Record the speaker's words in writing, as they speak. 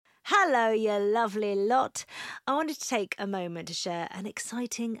Hello, you lovely lot. I wanted to take a moment to share an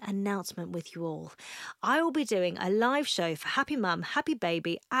exciting announcement with you all. I will be doing a live show for Happy Mum, Happy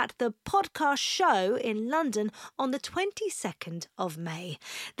Baby at the Podcast Show in London on the 22nd of May.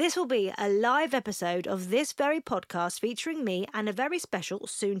 This will be a live episode of this very podcast featuring me and a very special,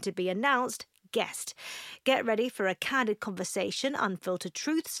 soon-to-be-announced guest. Get ready for a candid conversation, unfiltered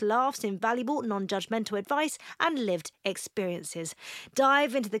truths, laughs, invaluable, non-judgmental advice and lived experiences.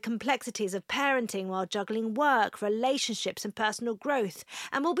 Dive into the complexities of parenting while juggling work, relationships and personal growth.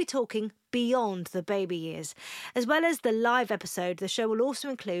 And we'll be talking beyond the baby years. As well as the live episode, the show will also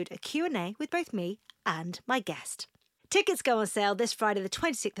include a Q&A with both me and my guest. Tickets go on sale this Friday the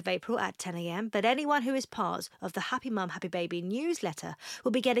 26th of April at 10 a.m, but anyone who is part of the Happy Mum, Happy Baby newsletter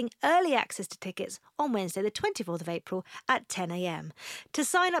will be getting early access to tickets on Wednesday the 24th of April at 10 a.m. To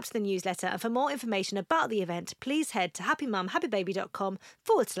sign up to the newsletter and for more information about the event, please head to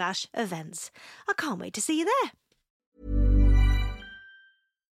happymumhappybaby.com/events. I can't wait to see you there.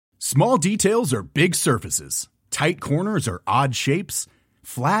 Small details are big surfaces. Tight corners are odd shapes.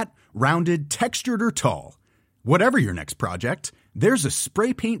 Flat, rounded, textured, or tall. Whatever your next project, there's a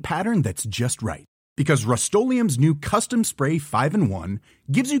spray paint pattern that's just right. Because Rust-Oleum's new Custom Spray 5-in-1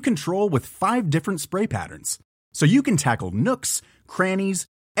 gives you control with 5 different spray patterns. So you can tackle nooks, crannies,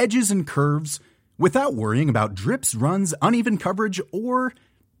 edges, and curves without worrying about drips, runs, uneven coverage, or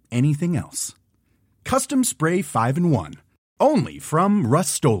anything else. Custom Spray 5-in-1. Only from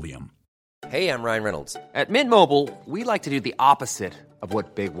Rust-Oleum. Hey, I'm Ryan Reynolds. At Mint Mobile, we like to do the opposite of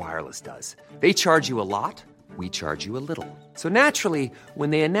what Big Wireless does. They charge you a lot. We charge you a little. So naturally, when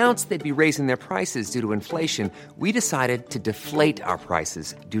they announced they'd be raising their prices due to inflation, we decided to deflate our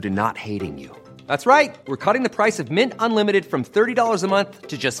prices due to not hating you. That's right. We're cutting the price of Mint Unlimited from $30 a month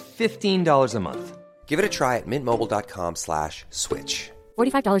to just $15 a month. Give it a try at mintmobile.com/switch.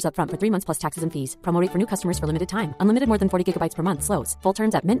 $45 up front for 3 months plus taxes and fees. Promo rate for new customers for limited time. Unlimited more than 40 gigabytes per month slows. Full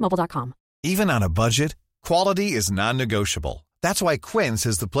terms at mintmobile.com. Even on a budget, quality is non-negotiable. That's why Quince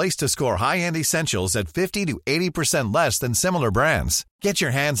is the place to score high-end essentials at 50 to 80% less than similar brands. Get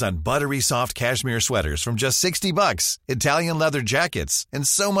your hands on buttery soft cashmere sweaters from just $60, Italian leather jackets, and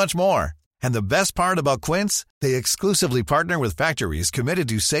so much more. And the best part about Quince, they exclusively partner with factories committed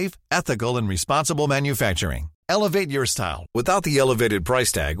to safe, ethical, and responsible manufacturing. Elevate your style without the elevated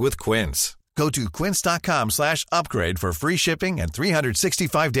price tag with Quince. Go to quince.com/upgrade for free shipping and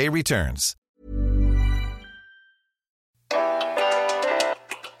 365-day returns.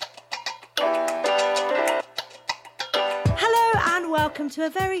 Welcome to a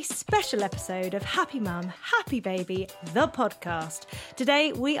very special episode of Happy Mum, Happy Baby, the podcast.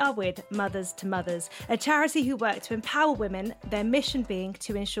 Today we are with Mothers to Mothers, a charity who work to empower women, their mission being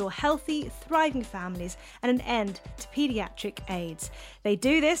to ensure healthy, thriving families and an end to paediatric AIDS. They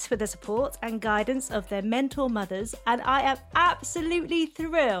do this with the support and guidance of their mentor mothers, and I am absolutely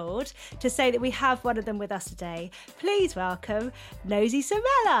thrilled to say that we have one of them with us today. Please welcome Nosy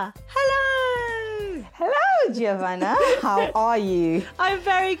Samela. Hello! Hello, Giovanna. How are you? I'm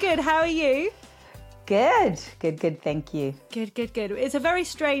very good. How are you? Good. Thank you. Good. It's a very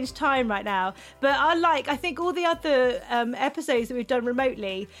strange time right now, but I think all the other episodes that we've done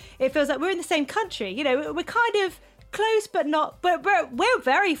remotely, it feels like we're in the same country. You know, we're kind of close, but not. But we're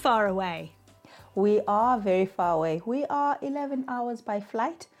very far away. We are very far away. We are 11 hours by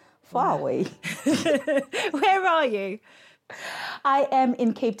flight far away. Where are you? I am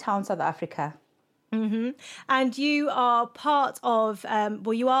in Cape Town, South Africa. Mm-hmm. And you are part of,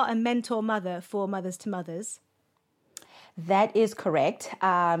 you are a mentor mother for Mothers to Mothers. That is correct.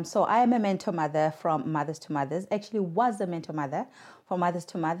 So I am a mentor mother from Mothers to Mothers. Actually was a mentor mother for Mothers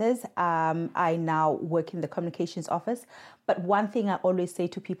to Mothers. I now work in the communications office. But one thing I always say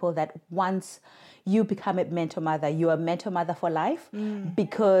to people that once you become a mentor mother, you're a mentor mother for life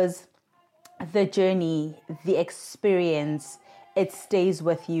because the journey, the experience, it stays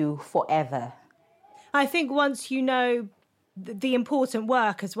with you forever. I think once you know the important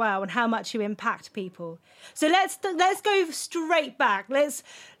work as well and how much you impact people. So let's go straight back. Let's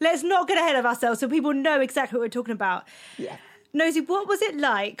not get ahead of ourselves so people know exactly what we're talking about. Yeah. Nosy, what was it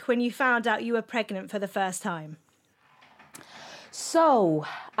like when you found out you were pregnant for the first time? So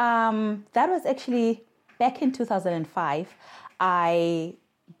that was actually back in 2005. I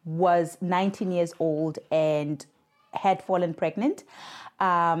was 19 years old and had fallen pregnant.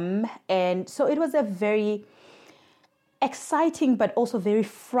 And so it was a very exciting but also very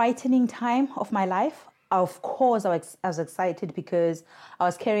frightening time of my life. Of course, I was excited because I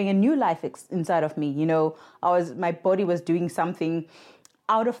was carrying a new life inside of me. You know, my body was doing something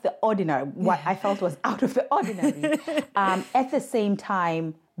out of the ordinary, what I felt was out of the ordinary. At the same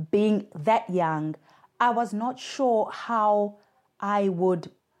time, being that young, I was not sure how I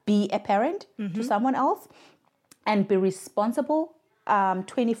would be a parent to someone else and be responsible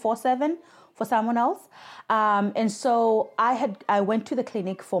 24/7 for someone else. And so I went to the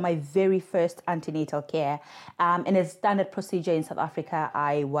clinic for my very first antenatal care. And as standard procedure in South Africa,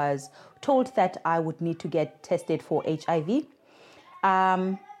 I was told that I would need to get tested for HIV.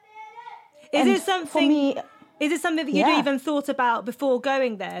 Is it something for me, that you'd even thought about before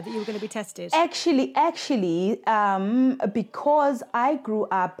going there, that you were going to be tested? Actually, because I grew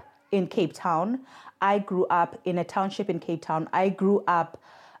up in Cape Town, I grew up in a township in Cape Town. I grew up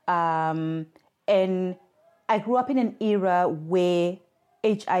in an era where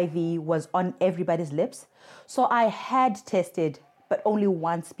HIV was on everybody's lips. So I had tested, but only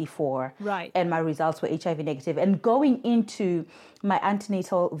once before. Right. And my results were HIV negative. And going into my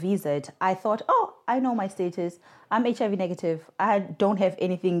antenatal visit, I thought, I know my status. I'm HIV negative. I don't have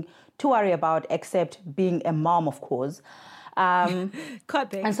anything to worry about except being a mom, of course. Quite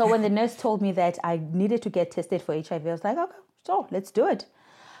big. And so when the nurse told me that I needed to get tested for HIV, I was like, okay, so let's do it.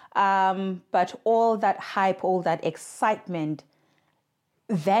 But all that hype, all that excitement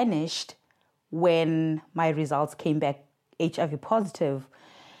vanished when my results came back HIV positive.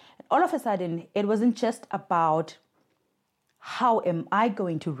 All of a sudden, it wasn't just about how am I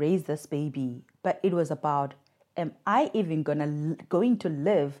going to raise this baby, but it was about, am I even going to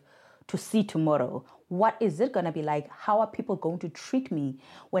live to see tomorrow? What is it going to be like? How are people going to treat me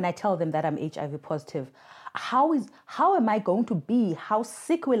when I tell them that I'm HIV positive? How am I going to be? How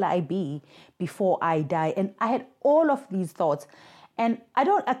sick will I be before I die? And I had all of these thoughts. And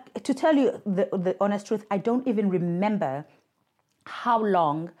to tell you the honest truth, I don't even remember how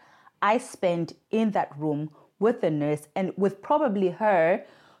long I spent in that room with the nurse and with probably her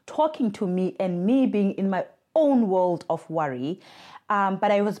talking to me and me being in my own world of worry.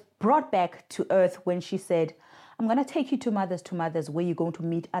 But I was brought back to earth when she said, I'm going to take you to Mothers where you're going to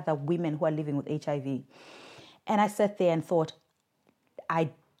meet other women who are living with HIV. And I sat there and thought, I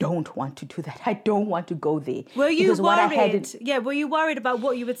don't want to do that. I don't want to go there. Were you worried? Were you worried about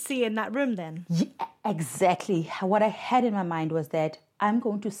what you would see in that room then? Yeah, exactly. What I had in my mind was that I'm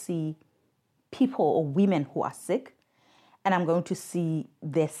going to see people or women who are sick, and I'm going to see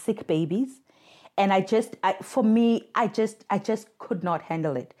their sick babies. And I just could not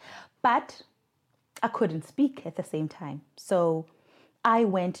handle it. But I couldn't speak at the same time. So I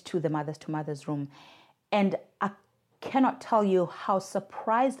went to the Mothers room, and I cannot tell you how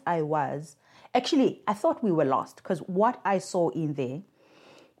surprised I was. Actually, I thought we were lost because what I saw in there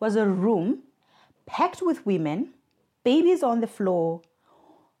was a room packed with women, babies on the floor,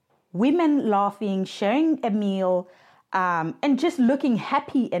 women laughing, sharing a meal, and just looking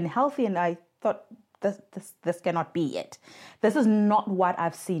happy and healthy. And I thought, this cannot be it. This is not what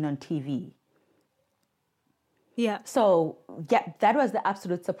I've seen on TV. Yeah. So, that was the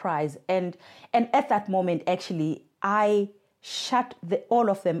absolute surprise. And at that moment, actually, I shut all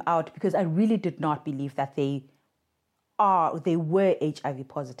of them out because I really did not believe that they were HIV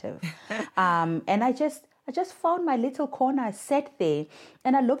positive. And I just found my little corner. I sat there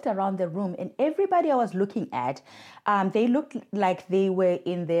and I looked around the room, and everybody I was looking at, they looked like they were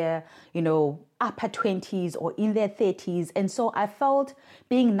in their, upper 20s or in their 30s. And so I felt,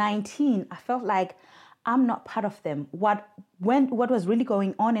 being 19, I felt like I'm not part of them. What was really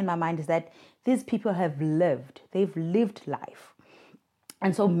going on in my mind is that these people they've lived life.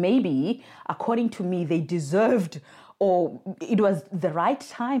 And so maybe, according to me, they deserved, or it was the right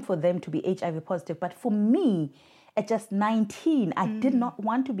time for them to be HIV positive. But for me, at just 19, I did not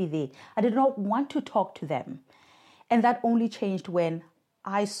want to be there. I did not want to talk to them. And that only changed when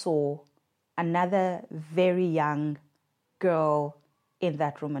I saw another very young girl in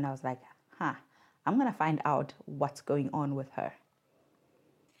that room. And I was like, I'm going to find out what's going on with her.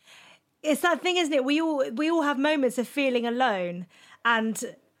 It's that thing, isn't it? We all have moments of feeling alone and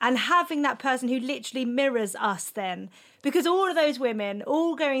having that person who literally mirrors us then. Because all of those women,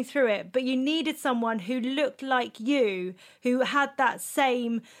 all going through it, but you needed someone who looked like you, who had that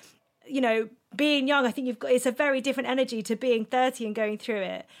same, being young. I think it's a very different energy to being 30 and going through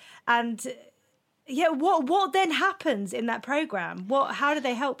it. And what then happens in that program? How do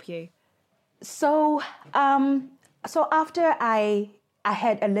they help you? So after I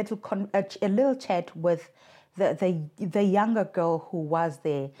had a little chat with the younger girl who was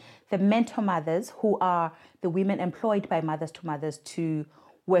there, the mentor mothers, who are the women employed by Mothers to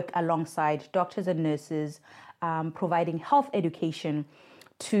work alongside doctors and nurses, providing health education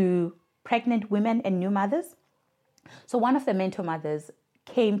to pregnant women and new mothers. So one of the mentor mothers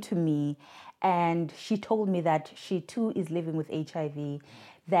came to me and she told me that she too is living with HIV,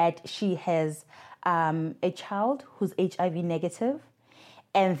 that she has a child who's HIV negative,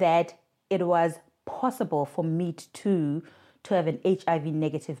 and that it was possible for me to have an HIV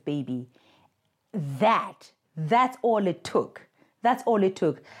negative baby. That's all it took. That's all it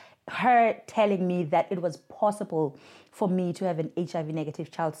took. Her telling me that it was possible for me to have an HIV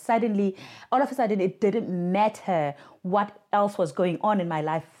negative child. Suddenly, all of a sudden, it didn't matter what else was going on in my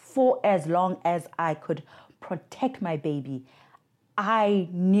life for as long as I could protect my baby. I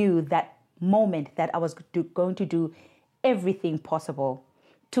knew that moment that I was going to do everything possible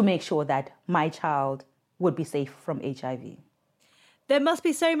to make sure that my child would be safe from HIV. There must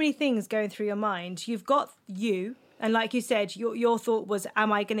be so many things going through your mind. You've got you, and like you said, your thought was,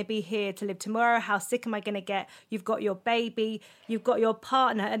 am I going to be here to live tomorrow? How sick am I going to get? You've got your baby, you've got your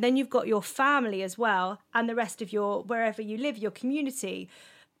partner, and then you've got your family as well, and the rest of your, wherever you live, your community.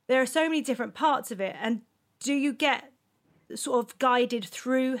 There are so many different parts of it. And do you get sort of guided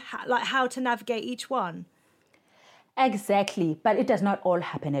through how to navigate each one? Exactly, but it does not all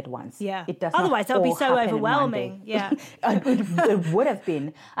happen at once. Yeah. It does. Otherwise, that would be so overwhelming. Yeah. It would have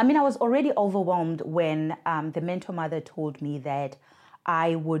been. I mean, I was already overwhelmed when the mentor mother told me that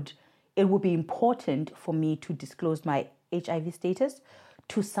it would be important for me to disclose my HIV status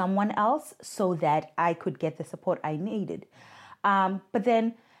to someone else so that I could get the support I needed. But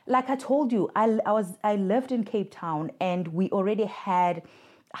then, like I told you, I lived in Cape Town, and we already had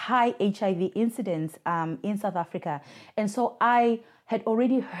high HIV incidence in South Africa. And so I had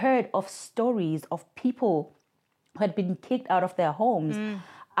already heard of stories of people who had been kicked out of their homes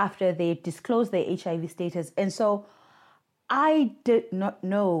after they disclosed their HIV status. And so I did not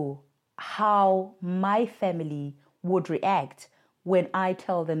know how my family would react when I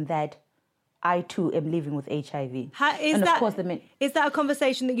tell them that I too am living with HIV. Is that a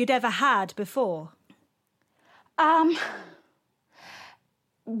conversation that you'd ever had before?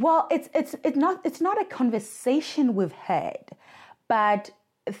 Well, it's not a conversation we've had, but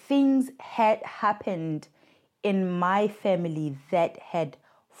things had happened in my family that had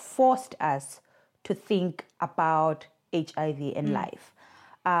forced us to think about HIV in life.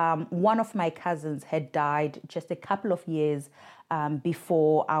 One of my cousins had died just a couple of years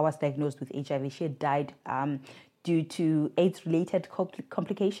before I was diagnosed with HIV. She had died due to AIDS-related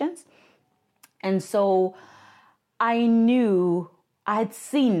complications. And so I had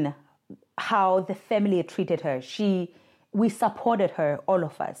seen how the family had treated her. We supported her, all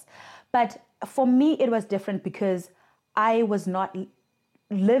of us. But for me, it was different because I was not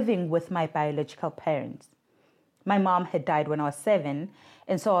living with my biological parents. My mom had died when I was 7,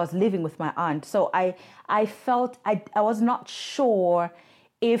 and so I was living with my aunt. So I felt I was not sure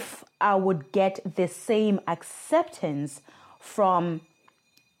if I would get the same acceptance from,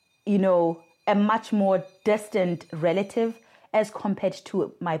 a much more distant relative as compared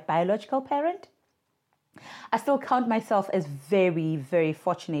to my biological parent. I still count myself as very, very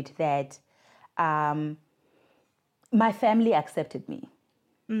fortunate that my family accepted me.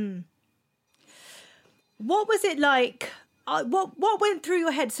 Mm. What was it like? What went through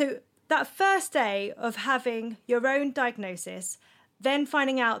your head? So that first day of having your own diagnosis, then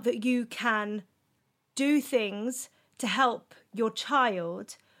finding out that you can do things to help your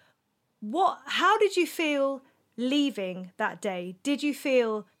child. How did you feel leaving that day? Did you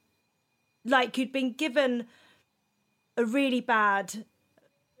feel like you'd been given a really bad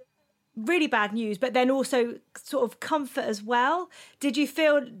news, but then also sort of comfort as well? Did you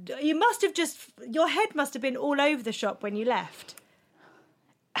feel, your head must have been all over the shop when you left?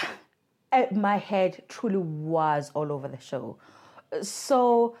 My head truly was all over the show.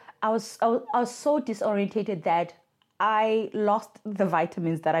 So I was so disorientated that I lost the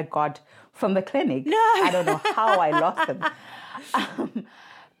vitamins that I got from the clinic. No! I don't know how I lost them.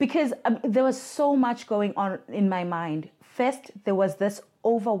 Because there was so much going on in my mind. First, there was this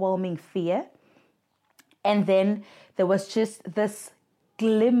overwhelming fear. And then there was just this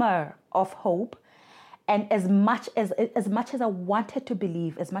glimmer of hope. And as much as I wanted to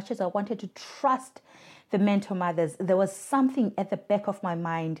believe, as much as I wanted to trust the mentor mothers, there was something at the back of my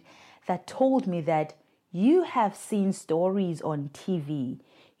mind that told me that you have seen stories on TV.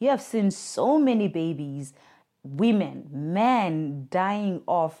 You have seen so many babies, women, men dying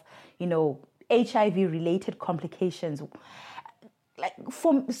of, HIV-related complications.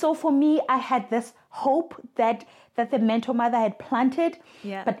 For me, I had this hope that the mentor mother had planted.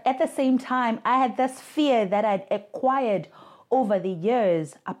 Yeah. But at the same time, I had this fear that I'd acquired over the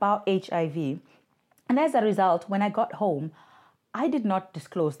years about HIV. And as a result, when I got home, I did not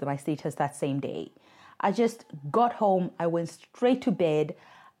disclose my status that same day. I just got home, I went straight to bed,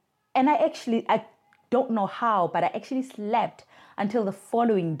 and I don't know how, but I actually slept until the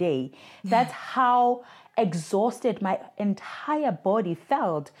following day. That's how exhausted my entire body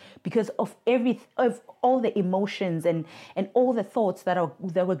felt because of all the emotions and all the thoughts that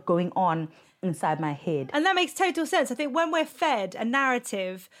were going on inside my head. And that makes total sense. I think when we're fed a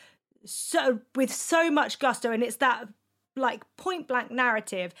narrative with so much gusto, and it's that like point blank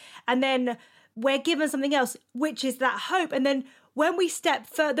narrative, and then we're given something else, which is that hope, and then when we step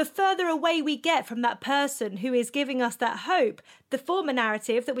the further away we get from that person who is giving us that hope, the former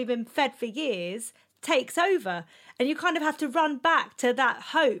narrative that we've been fed for years takes over, and you kind of have to run back to that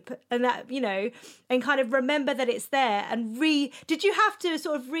hope and that, you know, and kind of remember that it's there and did you have to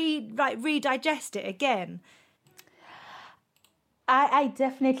sort of redigest it again? I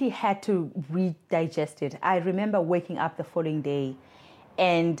definitely had to redigest it. I remember waking up the following day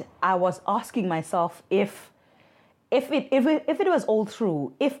and I was asking myself if it was all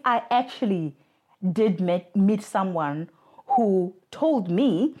true, if I actually did meet someone who told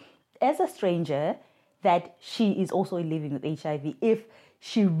me as a stranger that she is also living with HIV, if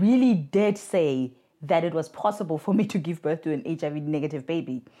she really did say that it was possible for me to give birth to an HIV negative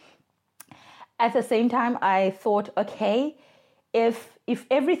baby. At the same time, I thought, okay, if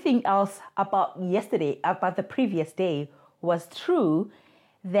everything else about the previous day was true,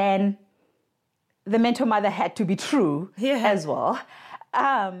 then the mental mother had to be true as well.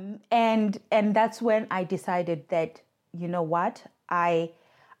 And that's when I decided that, you know what, I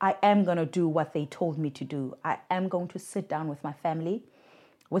am going to do what they told me to do. I am going to sit down with my family,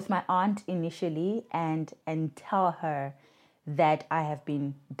 with my aunt initially, and tell her that I have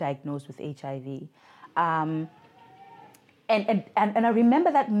been diagnosed with HIV. And I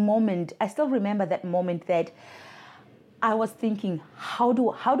remember that moment. I still remember that moment that I was thinking, how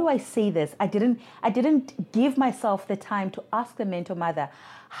do I say this? I didn't give myself the time to ask the mental mother,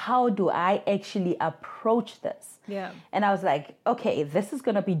 how do I actually approach this? Yeah. And I was like, okay, this is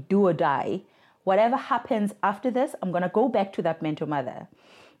gonna be do or die. Whatever happens after this, I'm gonna go back to that mental mother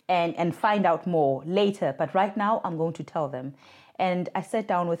and find out more later. But right now, I'm going to tell them. And I sat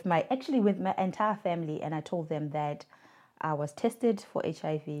down with my entire family, and I told them that I was tested for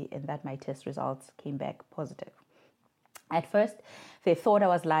HIV and that my test results came back positive. At first, they thought I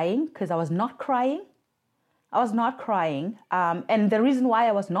was lying because I was not crying. And the reason why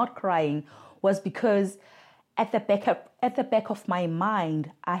I was not crying was because at the back of my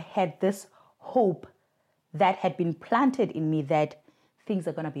mind, I had this hope that had been planted in me that things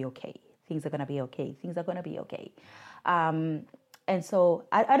are going to be okay. Things are going to be okay. Things are going to be okay. And so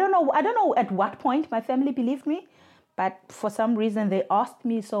I don't know at what point my family believed me, but for some reason they asked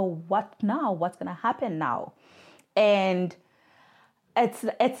me, so what now? What's going to happen now? And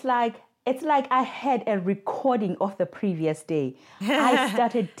it's like I had a recording of the previous day. I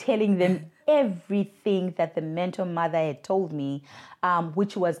started telling them everything that the mental mother had told me,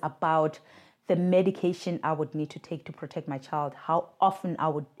 which was about the medication I would need to take to protect my child, how often I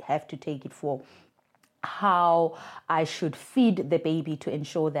would have to take it for, how I should feed the baby to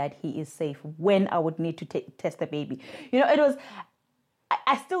ensure that he is safe, when I would need to test the baby. You know,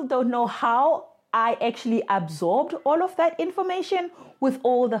 I still don't know how I actually absorbed all of that information with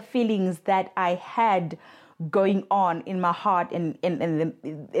all the feelings that I had going on in my heart and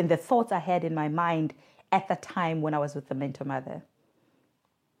in the thoughts I had in my mind at the time when I was with the mental mother.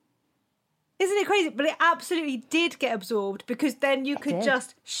 Isn't it crazy? But it absolutely did get absorbed because then you could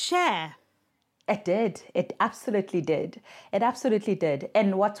just share. It did. It absolutely did. It absolutely did.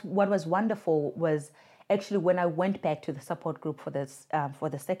 And what was wonderful was actually when I went back to the support group for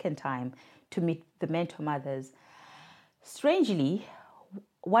the second time to meet the mentor mothers. Strangely,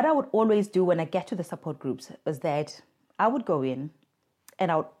 what I would always do when I get to the support groups was that I would go in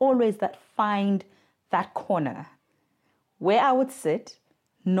and I would always find that corner where I would sit,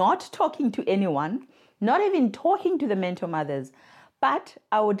 not talking to anyone, not even talking to the mentor mothers, but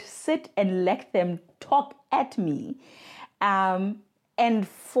I would sit and let them talk at me. And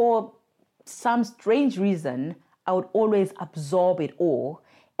for some strange reason, I would always absorb it all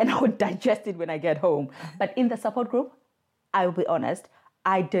and I would digest it when I get home. But in the support group, I will be honest,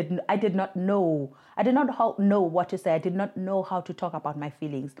 I did not know what to say. I did not know how to talk about my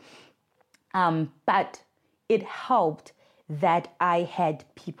feelings. But it helped that I had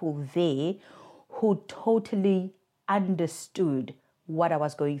people there who totally understood what I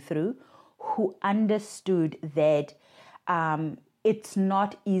was going through, who understood that it's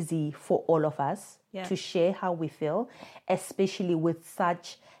not easy for all of us to share how we feel, especially with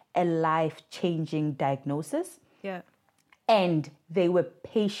such a life-changing diagnosis. Yeah. And they were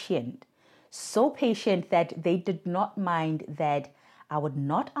patient, so patient that they did not mind that I would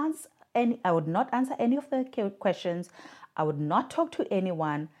not answer any of the questions. I would not talk to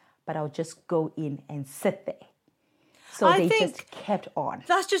anyone, but I would just go in and sit there. So I they think just kept on.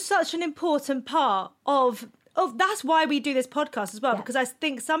 That's just such an important part of that's why we do this podcast as well, because I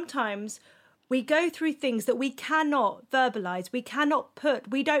think sometimes we go through things that we cannot verbalize, we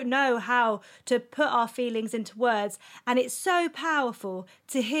don't know how to put our feelings into words. And it's so powerful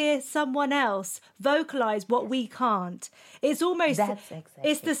to hear someone else vocalize what we can't. It's almost,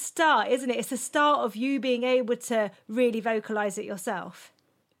 it's the start, isn't it? It's the start of you being able to really vocalize it yourself.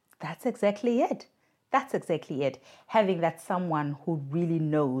 That's exactly it. That's exactly it. Having that someone who really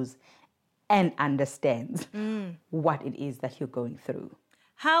knows and understands what it is that you're going through.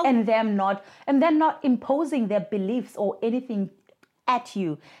 And them not imposing their beliefs or anything at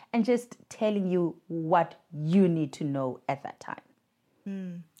you, and just telling you what you need to know at that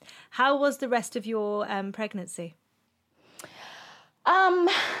time. How was the rest of your pregnancy? The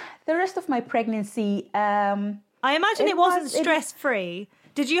rest of my pregnancy, I imagine it wasn't stress-free.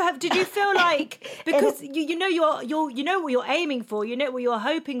 Did you feel like, because you know what you're aiming for, you know what you're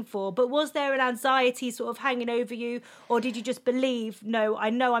hoping for, but was there an anxiety sort of hanging over you, or did you just believe, no, I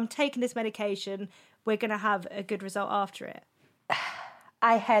know I'm taking this medication, we're going to have a good result after it?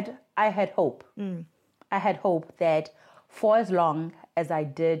 I had hope. I had hope that for as long as I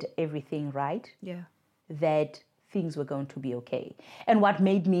did everything right, that things were going to be okay. And what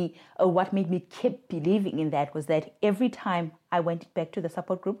made me keep believing in that was that every time I went back to the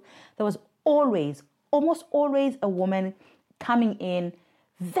support group, there was almost always a woman coming in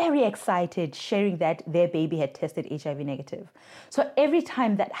very excited, sharing that their baby had tested HIV negative. So every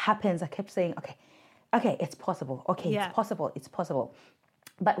time that happens, I kept saying, okay, it's possible. Okay, it's possible.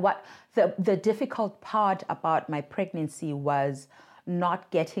 But what the difficult part about my pregnancy was not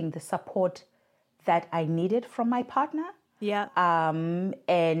getting the support that I needed from my partner.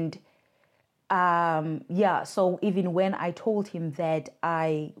 So even when I told him that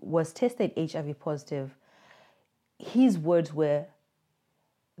I was tested HIV positive, his words were,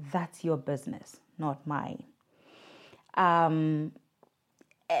 "That's your business, not mine." And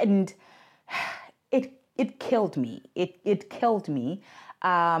it killed me. It killed me.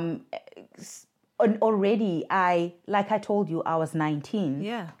 And already like I told you, I was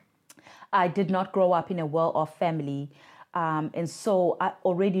 19. I did not grow up in a well-off family. And so I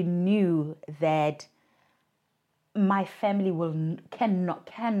already knew that my family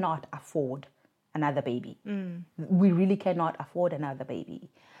cannot afford another baby. We really cannot afford another baby.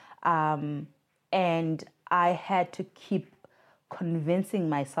 And I had to keep convincing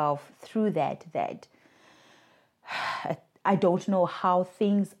myself through that I don't know how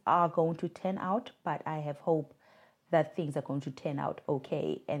things are going to turn out, but I have hope that things are going to turn out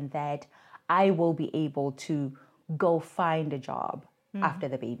okay, and that I will be able to go find a job after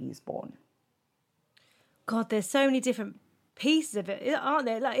the baby is born. God, there's so many different pieces of it, aren't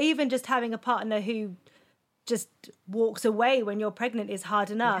there? Like even just having a partner who just walks away when you're pregnant is hard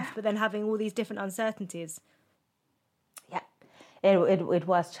enough, but then having all these different uncertainties. It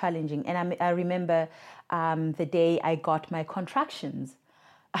was challenging. And I remember the day I got my contractions.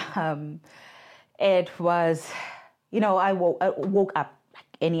 It was, I woke up like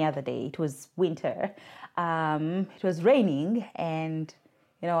any other day. It was winter. It was raining, and,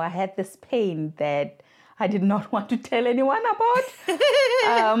 I had this pain that I did not want to tell anyone about.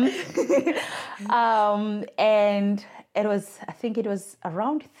 And I think it was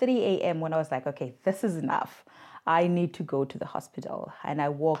around 3 a.m. when I was like, okay, this is enough. I need to go to the hospital. And I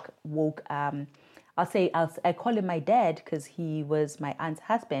I call him my dad because he was my aunt's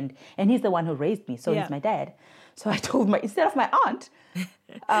husband, and he's the one who raised me, so he's my dad. So I told instead of my aunt,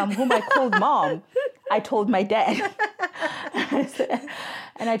 whom I called mom, I told my dad.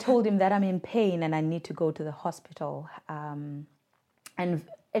 And I told him that I'm in pain and I need to go to the hospital. And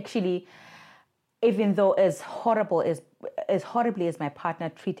actually, even though as horribly as my partner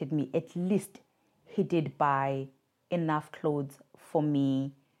treated me, at least he did buy enough clothes for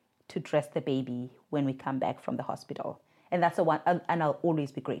me to dress the baby when we come back from the hospital. And that's the one, and I'll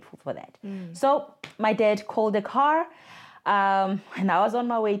always be grateful for that. So my dad called a car, and I was on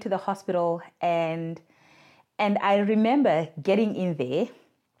my way to the hospital, and I remember getting in there,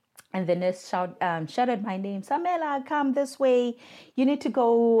 and the nurse shouted my name, "Samela, come this way. You need to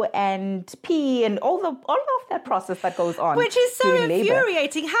go and pee," and all of that process that goes on. Which is so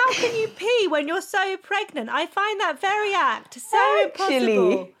infuriating. How can you pee when you're so pregnant? I find that very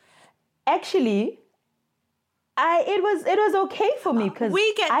impossible. Actually, it was okay for me because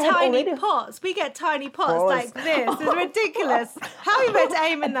we get tiny pots. We get tiny pots like this. It's ridiculous. How are you meant to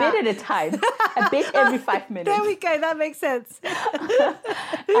aim in that? A bit at a time. A bit every 5 minutes. There we go. That makes sense.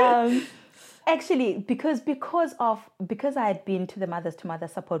 Actually, because I had been to the mothers to mother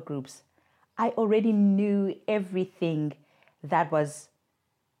support groups, I already knew everything that was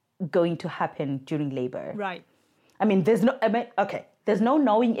going to happen during labor. Right. I mean, there's no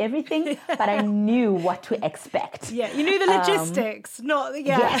knowing everything, but I knew what to expect. Yeah, you knew the logistics,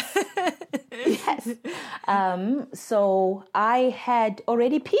 Yes. Yes. So I had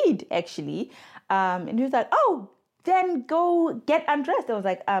already peed, actually. And he was like, oh, then go get undressed. I was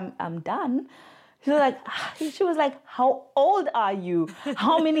like, I'm done. She was like, how old are you?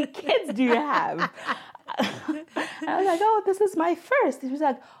 How many kids do you have? And I was like, oh, this is my first. She was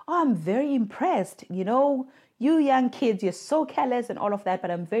like, oh, I'm very impressed. You know, you young kids, you're so careless and all of that, but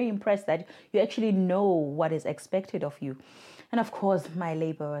I'm very impressed that you actually know what is expected of you. And of course, my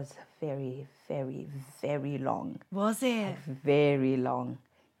labor was very, very, very long. Was it? Very long.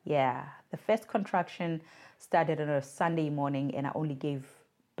 Yeah. The first contraction started on a Sunday morning, and I only gave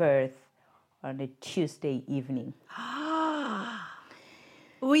birth on a Tuesday evening.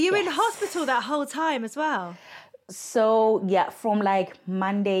 Were you in hospital that whole time as well? So, yeah, from like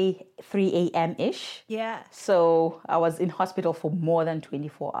Monday, 3 a.m.-ish. Yeah. So I was in hospital for more than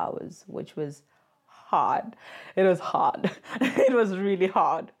 24 hours, which was hard. It was hard. It was really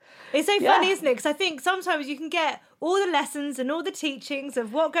hard. It's so funny, isn't it? Because I think sometimes you can get all the lessons and all the teachings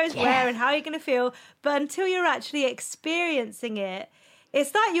of what goes where and how you're going to feel, but until you're actually experiencing it,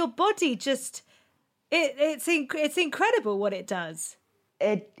 it's like your body just, it's incredible what it does.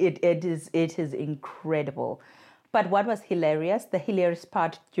 It is incredible. But what was hilarious, the hilarious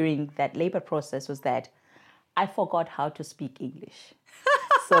part during that labor process was that I forgot how to speak English.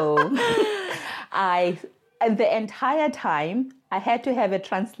 So and the entire time, I had to have a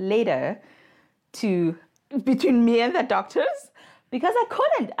translator between me and the doctors because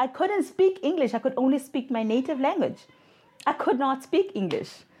I couldn't speak English. I could only speak my native language. I could not speak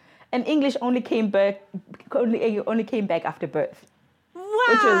English. And English only came back after birth. Wow.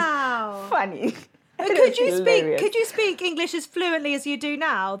 Which was funny. Could you speak English as fluently as you do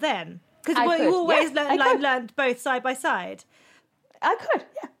now then? Because you always learned both side by side. I could,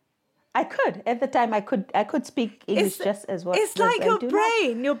 yeah. I could. At the time, I could speak English just as well. It's like your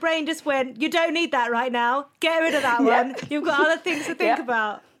brain. Your brain just went, you don't need that right now. Get rid of that one. You've got other things to think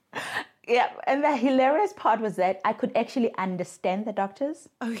about. Yeah, and the hilarious part was that I could actually understand the doctors.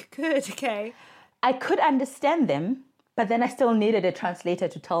 Oh, good. Okay. I could understand them, but then I still needed a translator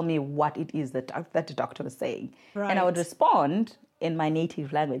to tell me what it is that the doctor was saying. Right. And I would respond in my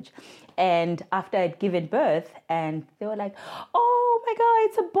native language. And after I'd given birth, and they were like, oh my God,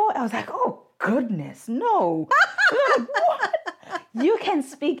 it's a boy. I was like, oh, goodness, no. They were like, what? You can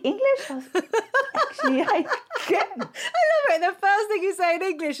speak English? I was like, actually, I can. I love it. The first thing you say in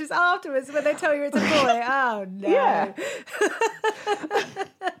English is afterwards when they tell you it's a boy. Oh, no. Yeah.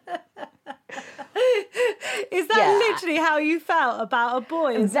 Is that literally how you felt about a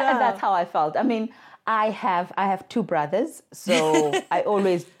boy as well? That's how I felt. I mean, I have two brothers, so I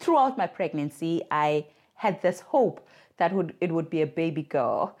always, throughout my pregnancy, I had this hope that it would be a baby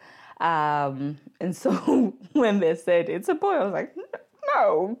girl. And so when they said it's a boy, I was like,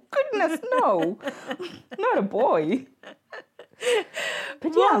 no, goodness, no, not a boy.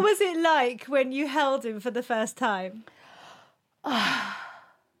 But what was it like when you held him for the first time?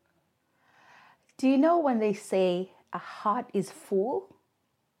 Do you know when they say a heart is full?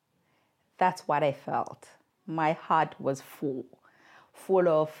 That's what I felt. My heart was full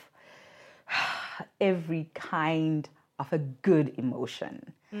of every kind of a good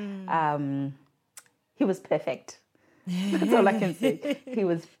emotion. He was perfect. That's all I can say. He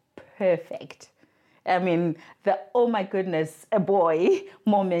was perfect. I mean, the oh my goodness, a boy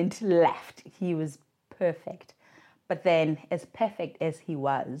moment left. He was perfect. But then, as perfect as he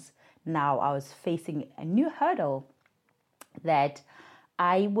was, now I was facing a new hurdle that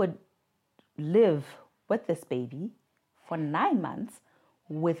I would live with this baby for 9 months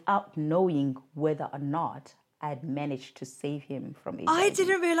without knowing whether or not I'd managed to save him from HIV. I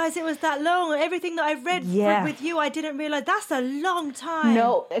didn't realise it was that long. Everything that I've read with you, I didn't realise. That's a long time.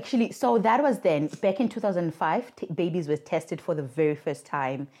 No, actually, so that was then. Back in 2005, babies were tested for the very first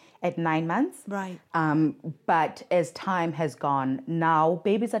time at 9 months. Right. But as time has gone, now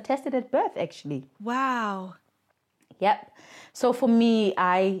babies are tested at birth, actually. Wow. Yep. So for me,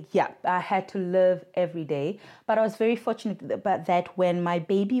 I had to live every day. But I was very fortunate that when my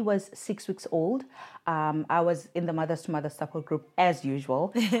baby was 6 weeks old, I was in the Mothers to Mother support group as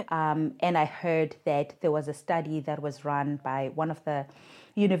usual. And I heard that there was a study that was run by one of the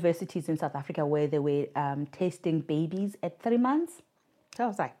universities in South Africa where they were testing babies at 3 months. So I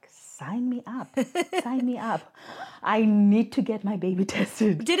was like, sign me up. Sign me up. I need to get my baby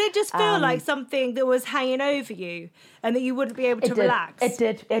tested. Did it just feel like something that was hanging over you and that you wouldn't be able to relax?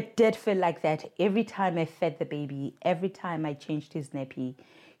 It did feel like that. Every time I fed the baby, every time I changed his nappy,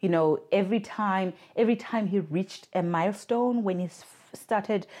 you know, every time he reached a milestone, when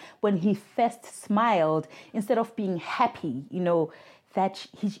he first smiled, instead of being happy, you know, that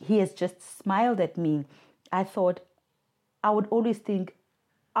he has just smiled at me, I thought, I would always think,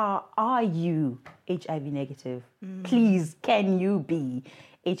 are you HIV negative? Please, can you be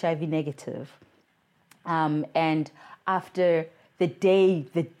HIV negative? And after the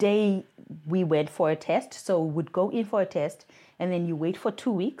day we went for a test, so we would go in for a test, and then you wait for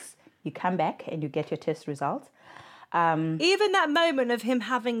 2 weeks, you come back and you get your test results. Even that moment of him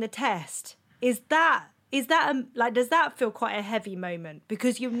having the test, does that feel quite a heavy moment?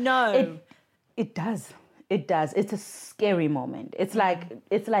 Because you know... It does. It does. It's a scary moment. It's like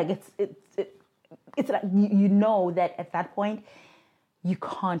you know that at that point you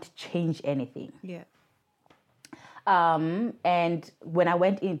can't change anything. Yeah. And when I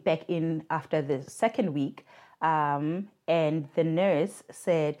went back in after the second week, and the nurse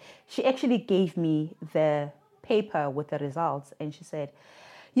said, she actually gave me the paper with the results, and she said,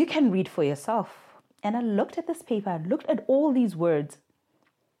 you can read for yourself. And I looked at this paper, I looked at all these words.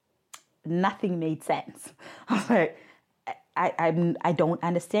 Nothing made sense. I was like, I don't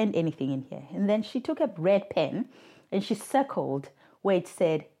understand anything in here. And then she took a red pen and she circled where it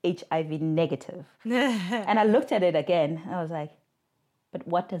said HIV negative. And I looked at it again and I was like, but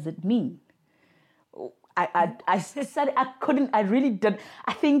what does it mean? I said I couldn't. I really didn't.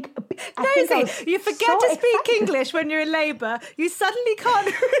 I think you forget to speak English when you're in labour. You suddenly can't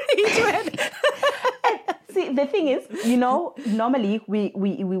read it. See, the thing is, you know, normally we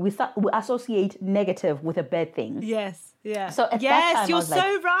associate negative with a bad thing. Yes, yeah. So at that time, you're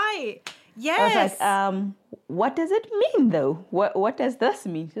so right. Yes. I was like, what does it mean though? What does this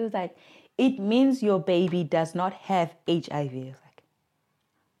mean? She was like, it means your baby does not have HIV. I was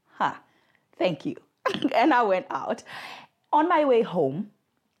like, thank you. And I went out. On my way home,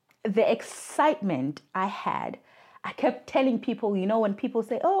 the excitement I had, I kept telling people, you know, when people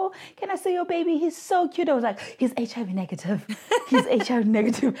say, oh, can I see your baby? He's so cute. I was like, he's HIV negative. He's HIV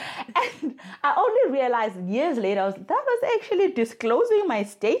negative. And I only realized years later, that was actually disclosing my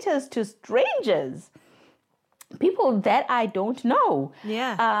status to strangers, people that I don't know.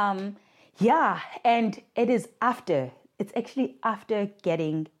 Yeah. And it's actually after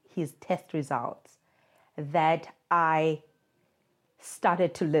getting his test results that I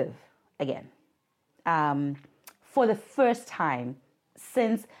started to live again. For the first time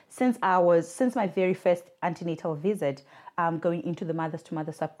since my very first antenatal visit, going into the Mothers to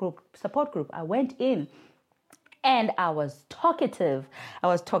Mother support group, I went in and I was talkative. I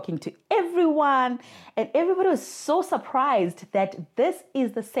was talking to everyone, and everybody was so surprised that this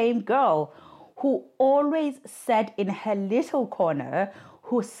is the same girl who always sat in her little corner,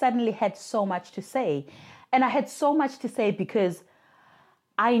 who suddenly had so much to say. And I had so much to say because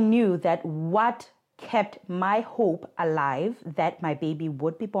I knew that what kept my hope alive that my baby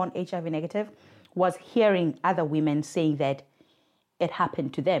would be born HIV negative was hearing other women saying that it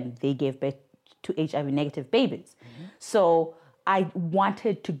happened to them. They gave birth to HIV negative babies. Mm-hmm. So I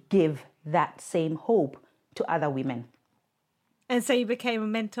wanted to give that same hope to other women. And so you became a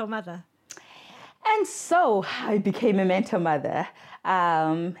mentor mother. And so I became a mentor mother,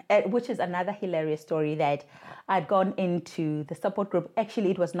 which is another hilarious story that I'd gone into the support group.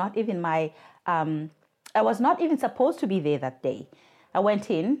 Actually, it was not even I was not even supposed to be there that day. I went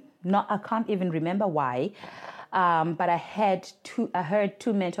in, I can't even remember why, but I heard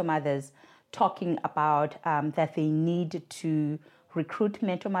two mentor mothers talking about that they need to recruit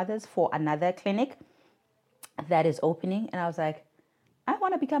mentor mothers for another clinic that is opening. And I was like, I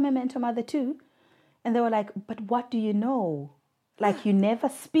want to become a mentor mother too. And they were like, but what do you know? Like, you never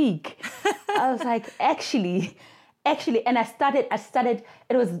speak. I was like, actually, and I started,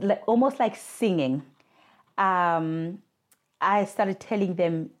 it was like, almost like singing. I started telling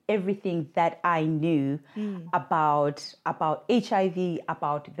them everything that I knew about HIV,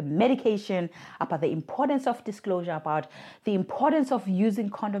 about the medication, about the importance of disclosure, about the importance of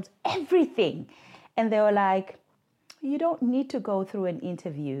using condoms, everything. And they were like, you don't need to go through an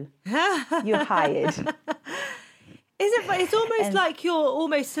interview. You're hired. It's almost like your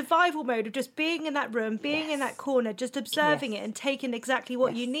almost survival mode of just being in that room, being in that corner, just observing it and taking exactly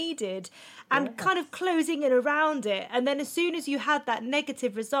what you needed and kind of closing in around it. And then as soon as you had that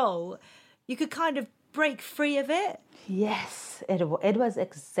negative result, you could kind of break free of it. Yes, it was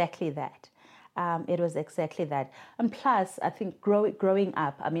exactly that. It was exactly that. And plus, I think growing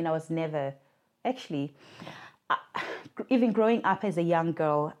up, I mean, I was never, actually, even growing up as a young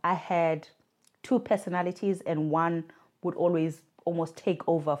girl, I had two personalities and one would always almost take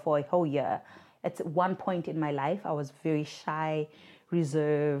over for a whole year. At one point in my life, I was very shy,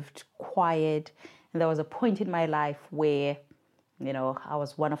 reserved, quiet. And there was a point in my life where, I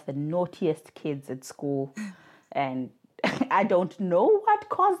was one of the naughtiest kids at school. And I don't know what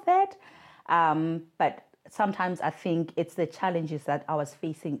caused that. But sometimes I think it's the challenges that I was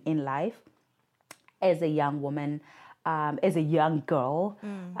facing in life as a young woman, as a young girl,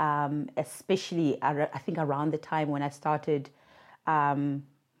 especially I think around the time when I started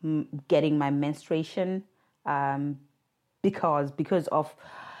getting my menstruation, because of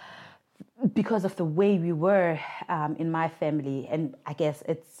the way we were in my family, and I guess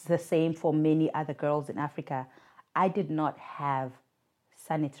it's the same for many other girls in Africa. I did not have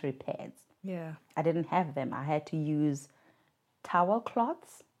sanitary pads. Yeah, I didn't have them. I had to use towel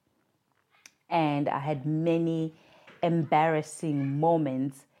cloths, and I had many embarrassing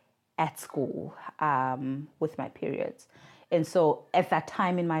moments at school with my periods. And so at that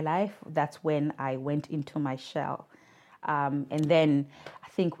time in my life, that's when I went into my shell. And then I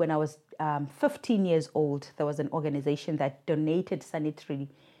think when I was 15 years old, there was an organization that donated sanitary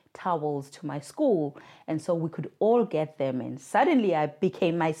towels to my school. And so we could all get them. And suddenly I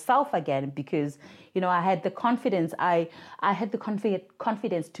became myself again because, I had the confidence. I had the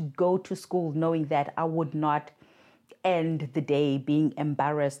confidence to go to school knowing that I would not end the day being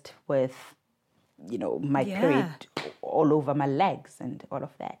embarrassed with, my period all over my legs and all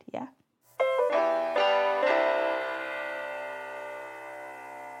of that. Yeah.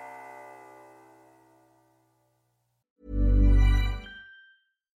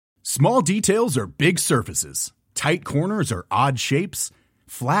 Small details are big surfaces. Tight corners are odd shapes.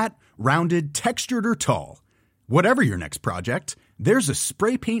 Flat, rounded, textured, or tall. Whatever your next project, there's a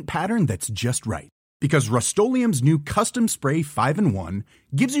spray paint pattern that's just right. Because Rust-Oleum's new Custom Spray 5-in-1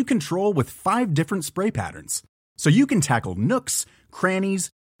 gives you control with 5 different spray patterns. So you can tackle nooks, crannies,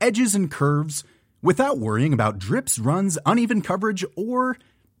 edges, and curves without worrying about drips, runs, uneven coverage, or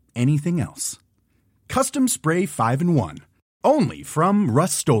anything else. Custom Spray 5-in-1. Only from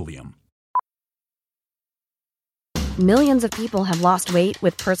Rust-Oleum. Millions of people have lost weight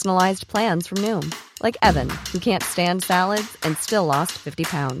with personalized plans from Noom. Like Evan, who can't stand salads and still lost 50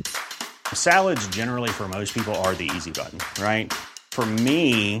 pounds. Salads generally for most people are the easy button, right? For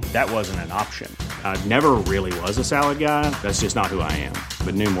me, that wasn't an option. I never really was a salad guy. That's just not who I am.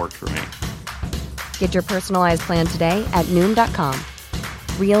 But Noom worked for me. Get your personalized plan today at Noom.com.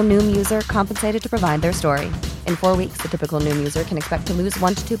 Real Noom user compensated to provide their story. In 4 weeks, the typical Noom user can expect to lose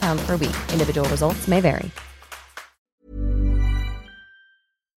 1 to 2 pounds per week. Individual results may vary.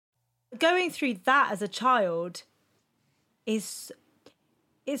 Going through that as a child is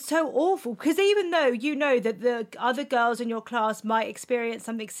so awful, because even though that the other girls in your class might experience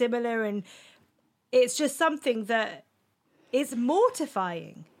something similar, and it's just something that is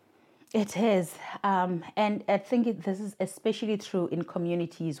mortifying. It is. And I think this is especially true in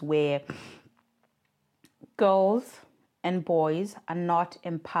communities where girls and boys are not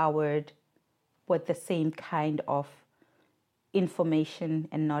empowered with the same kind of information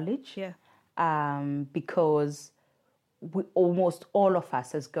and knowledge. Yeah. Because almost all of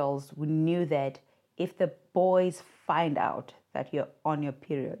us as girls, we knew that if the boys find out that you're on your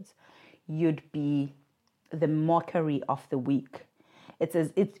periods, you'd be the mockery of the week.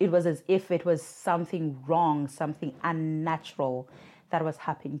 It was as if it was something wrong, something unnatural that was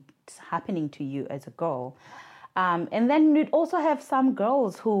happening to you as a girl. And then you'd also have some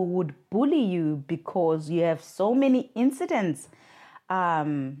girls who would bully you because you have so many incidents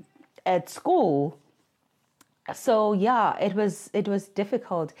at school. So yeah, it was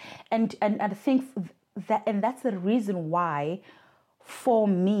difficult, and I think that's the reason why, for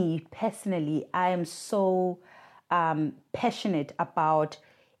me personally, I am so passionate about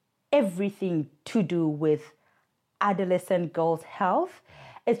everything to do with adolescent girls' health.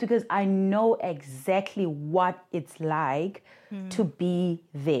 It's because I know exactly what it's like to be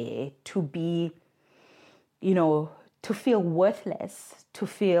there, to be, to feel worthless, to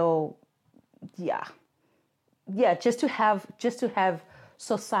feel, just to have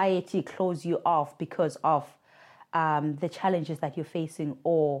society close you off because of the challenges that you're facing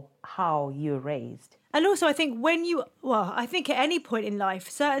or how you're raised. And also, I think I think at any point in life,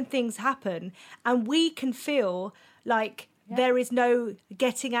 certain things happen and we can feel like there is no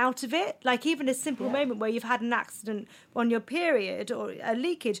getting out of it. Like even a simple moment where you've had an accident on your period or a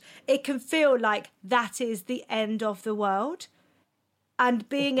leakage, it can feel like that is the end of the world. And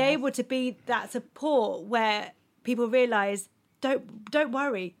being able to be that support where people realise, don't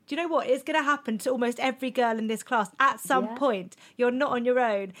worry. Do you know what? It's going to happen to almost every girl in this class at some point. You're not on your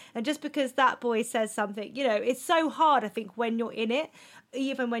own. And just because that boy says something, you know, it's so hard, I think, when you're in it,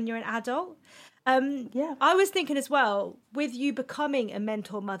 even when you're an adult. I was thinking as well, with you becoming a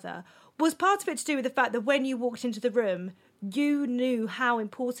mentor mother, was part of it to do with the fact that when you walked into the room, you knew how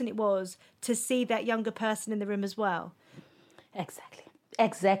important it was to see that younger person in the room as well?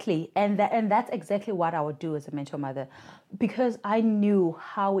 Exactly. And that's exactly what I would do as a mentor mother, because I knew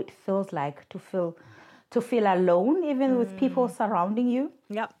how it feels like to feel alone, even with people surrounding you.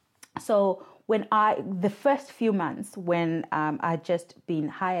 Yep. So the first few months when I'd just been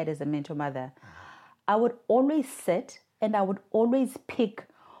hired as a mentor mother, I would always sit and I would always pick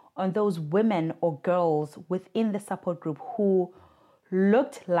on those women or girls within the support group who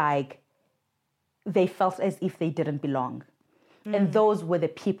looked like they felt as if they didn't belong. And those were the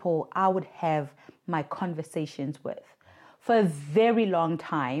people I would have my conversations with. For a very long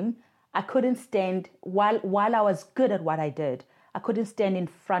time, I couldn't stand, while I was good at what I did, I couldn't stand in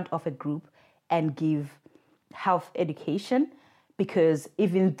front of a group and give health education, because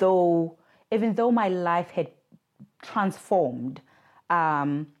even though my life had transformed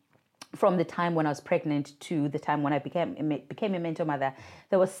from the time when I was pregnant to the time when I became a mentor mother,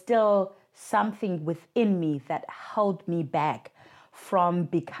 there was still something within me that held me back from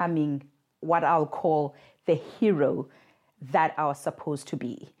becoming what I'll call the hero that I was supposed to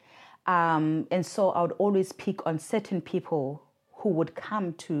be. And so I would always pick on certain people who would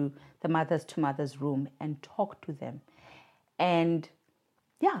come to the mothers to mothers room and talk to them. And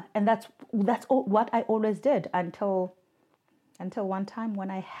that's all, what I always did until one time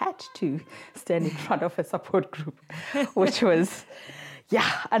when I had to stand in front of a support group, which was,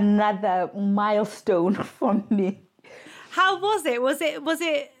 another milestone for me. How was it? Was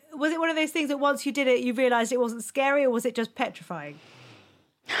it one of those things that once you did it, you realised it wasn't scary, or was it just petrifying?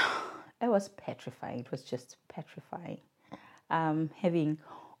 It was petrifying. It was just petrifying. Having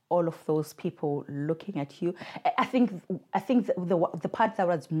all of those people looking at you. I think the part that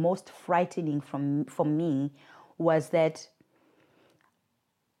was most frightening for me was that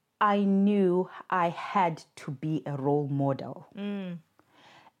I knew I had to be a role model.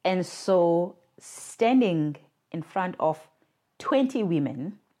 And so standing in front of 20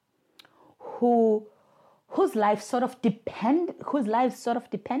 women whose lives sort of depended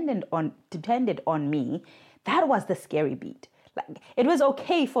on me, that was the scary beat. Like, it was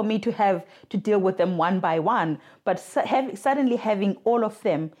okay for me to deal with them one by one, but suddenly having all of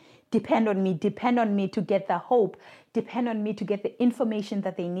them depend on me to get the hope, depend on me to get the information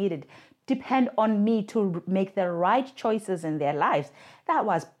that they needed, depend on me to make the right choices in their lives. That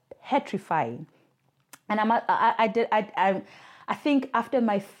was petrifying. And I think after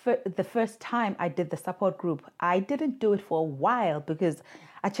the first time I did the support group, I didn't do it for a while because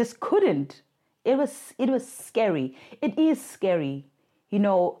I just couldn't. It was scary. It is scary. You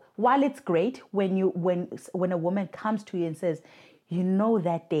know, while it's great when a woman comes to you and says, you know,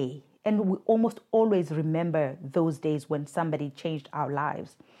 that day, and we almost always remember those days when somebody changed our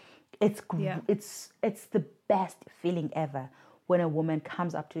lives. It's the best feeling ever when a woman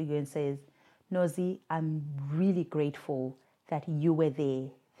comes up to you and says, Nozi, I'm really grateful that you were there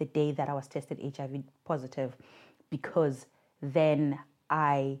the day that I was tested HIV positive, because then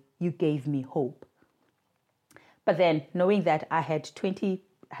you gave me hope. But then knowing that I had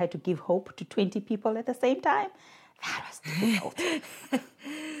to give hope to 20 people at the same time, that was difficult.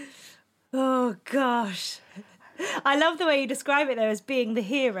 Oh gosh. I love the way you describe it though, as being the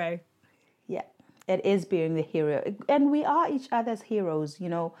hero. Yeah, it is being the hero. And we are each other's heroes, you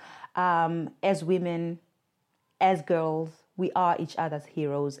know. As women, as girls, we are each other's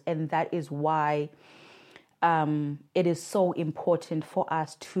heroes. And that is why it is so important for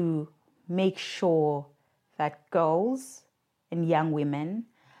us to make sure that girls and young women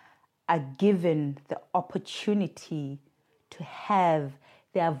are given the opportunity to have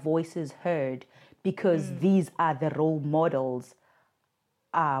their voices heard, because these are the role models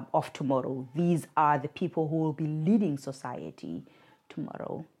of tomorrow. These are the people who will be leading society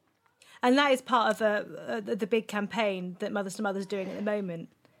tomorrow. And that is part of the big campaign that Mothers to Mothers is doing at the moment.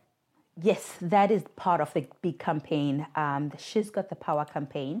 Yes, that is part of the big campaign, the She's Got the Power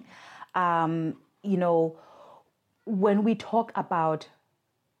campaign. You know, when we talk about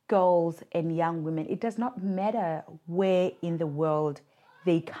girls and young women, it does not matter where in the world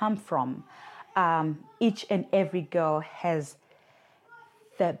they come from. Each and every girl has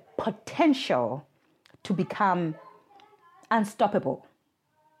the potential to become unstoppable.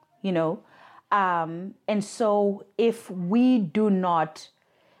 You know, And so if we do not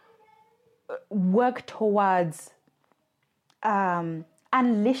work towards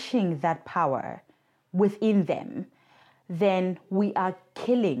unleashing that power within them, then we are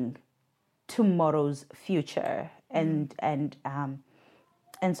killing tomorrow's future and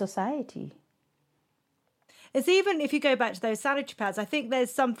society. It's even, if you go back to those sanitary pads, I think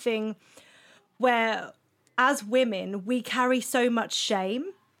there's something where, as women, we carry so much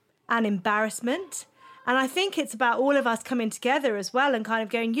shame and embarrassment. And I think it's about all of us coming together as well and kind of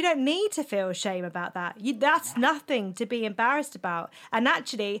going, you don't need to feel shame about that. That's nothing to be embarrassed about. And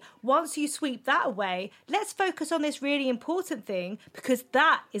actually, once you sweep that away, let's focus on this really important thing, because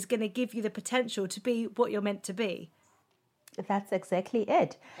that is going to give you the potential to be what you're meant to be. That's exactly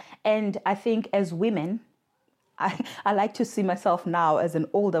it. And I think as women, I like to see myself now as an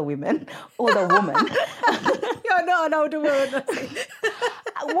older woman. You're not an older woman.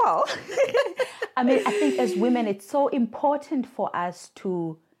 Well, I mean, I think as women, it's so important for us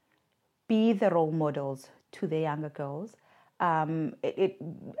to be the role models to the younger girls. Young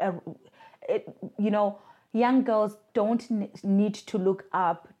girls don't need to look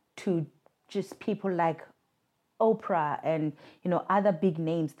up to just people like Oprah and, other big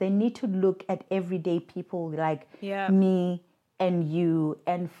names. They need to look at everyday people like me and you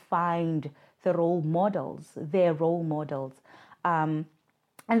and find their role models. And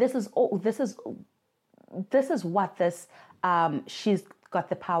this is what this She's Got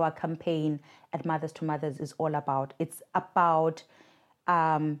the Power campaign at Mothers to Mothers is all about. It's about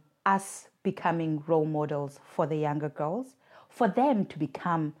us becoming role models for the younger girls, for them to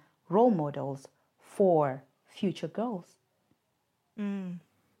become role models for future girls.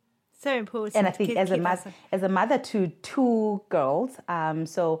 So important. And I think as a mother to two girls,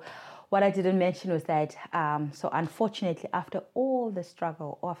 so what I didn't mention was that, so unfortunately, after all the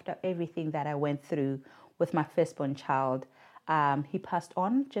struggle, after everything that I went through with my firstborn child, he passed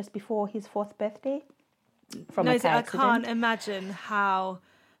on just before his 4th birthday from a car accident. I can't imagine how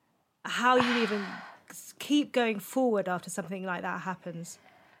you even keep going forward after something like that happens.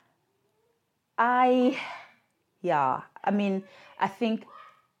 I think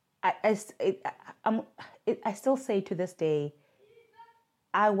I still say to this day,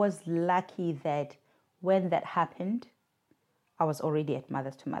 I was lucky that when that happened, I was already at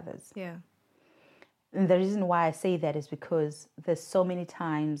Mothers to Mothers. Yeah. And the reason why I say that is because there's so many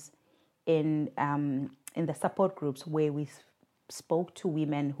times in the support groups where we spoke to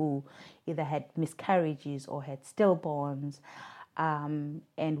women who either had miscarriages or had stillborns, and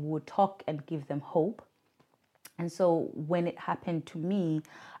would talk and give them hope. And so when it happened to me,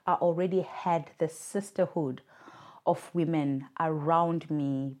 I already had the sisterhood of women around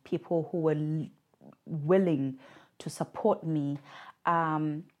me, people who were willing to support me.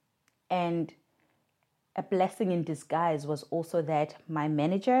 And a blessing in disguise was also that my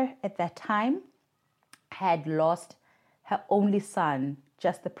manager at that time had lost her only son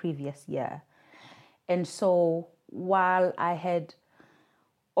just the previous year. And so while I had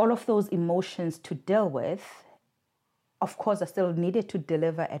all of those emotions to deal with, of course, I still needed to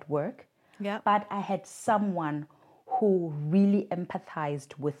deliver at work. Yeah. But I had someone who really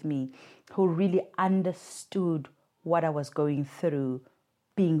empathized with me, who really understood what I was going through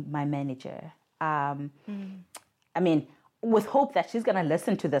being my manager. I mean, with hope that she's going to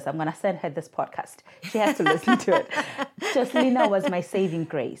listen to this, I'm going to send her this podcast. She has to listen to it. Jocelina was my saving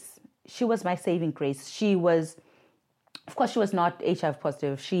grace. She was my saving grace. She was, of course, she was not HIV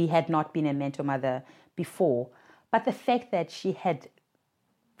positive. She had not been a mentor mother before. But the fact that she had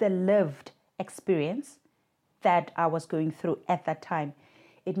the lived experience that I was going through at that time,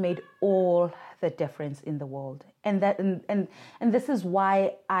 it made all the difference in the world. And this is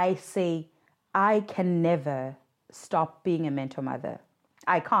why I say I can never stop being a mentor mother.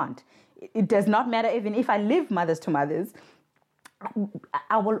 I can't. It does not matter even if I live Mothers to Mothers.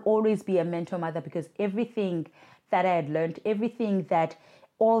 I will always be a mentor mother, because everything that I had learned, everything that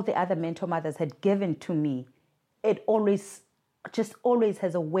all the other mentor mothers had given to me, it always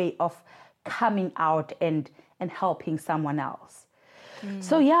has a way of coming out and helping someone else.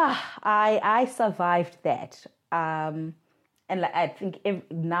 So yeah, I survived that. And I think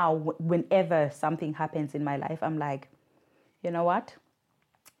now whenever something happens in my life, I'm like, you know what?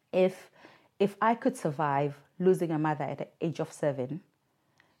 If I could survive losing a mother at the age of 7,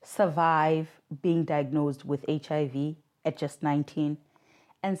 survive being diagnosed with HIV at just 19,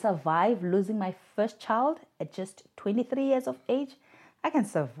 and survive losing my first child at just 23 years of age, I can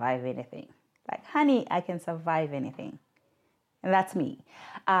survive anything. Like, honey, I can survive anything. And that's me.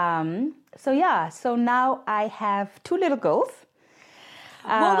 So now I have 2 little girls.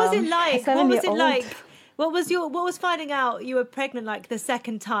 What was it like? What was it 7-year-old. like? What was finding out you were pregnant like the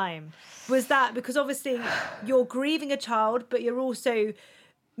second time? Was that because obviously you're grieving a child, but you're also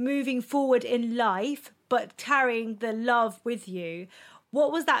moving forward in life, but carrying the love with you?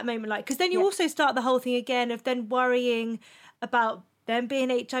 What was that moment like? Because then you also start the whole thing again of then worrying about them being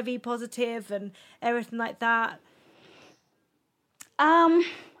HIV positive and everything like that.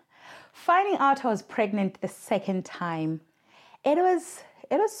 Finding out I was pregnant the second time, it was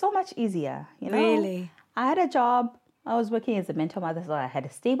so much easier, you know. Really? I had a job. I was working as a mentor mother, so I had a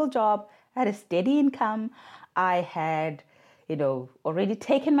stable job. I had a steady income. I had, already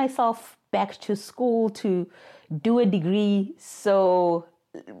taken myself back to school to do a degree. So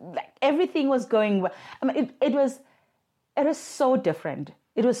everything was going well. I mean, it was so different.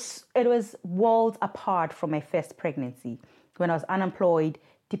 It was worlds apart from my first pregnancy when I was unemployed,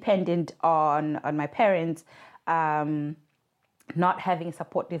 dependent on my parents, not having a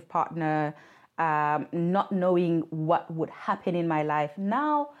supportive partner, not knowing what would happen in my life.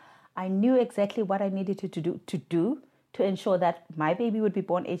 Now I knew exactly what I needed to do to ensure that my baby would be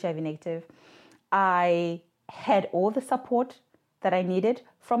born HIV negative. I had all the support that I needed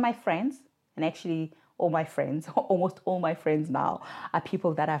from my friends, and actually all my friends, almost all my friends now are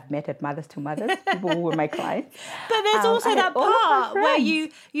people that I've met at Mothers to Mothers, people who were my clients. But there's also that part where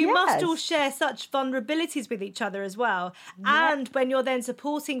you Yes. must all share such vulnerabilities with each other as well. Yep. And when you're then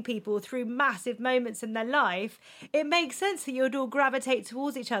supporting people through massive moments in their life, it makes sense that you'd all gravitate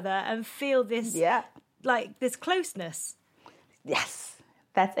towards each other and feel this, this closeness. Yes,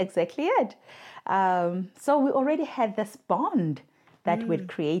 that's exactly it. So we already had this bond that we'd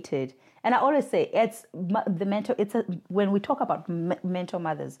created. And I always say when we talk about mentor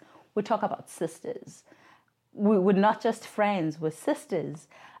mothers, we talk about sisters. We're not just friends, we're sisters.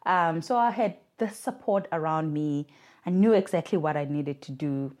 So I had this support around me. I knew exactly what I needed to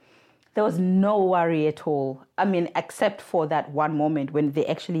do. There was no worry at all. I mean, except for that one moment when they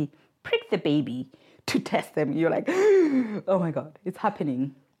actually pricked the baby to test them. You're like, oh my God, it's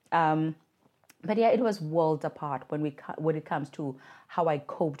happening. But yeah, it was worlds apart when it comes to how I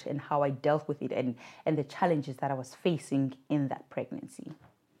coped and how I dealt with it and the challenges that I was facing in that pregnancy.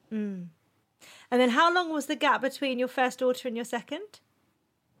 Mm. And then how long was the gap between your first daughter and your second?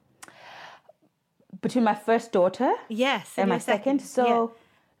 Between my first daughter and my second. So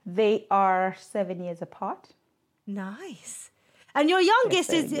they are 7 years apart. Nice. And your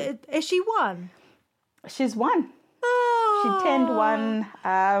youngest, is she one? She's one. Oh. She turned one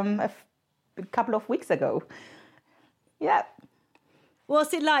a couple of weeks ago. Yeah.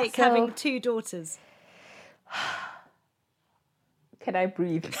 What's it like having two daughters? Can I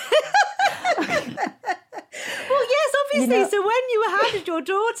breathe? Well, yes, obviously. So when you handed your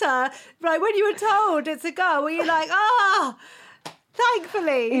daughter, right, when you were told it's a girl, were you like,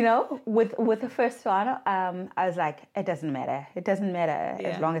 thankfully? With the first one, I was like, it doesn't matter. It doesn't matter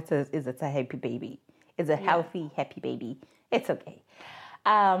as long as it's a happy baby. It's a healthy, happy baby. It's okay.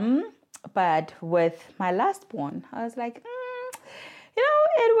 But with my last born, I was like,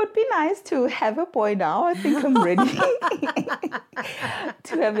 it would be nice to have a boy now. I think I'm ready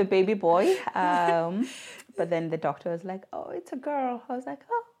to have a baby boy. But then the doctor was like, oh, it's a girl. I was like,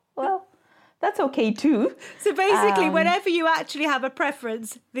 oh, well, that's okay too. So basically, whenever you actually have a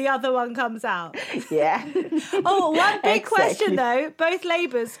preference, the other one comes out. Yeah. One big question though, both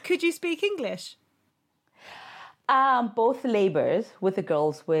labours, could you speak English? Both labours with the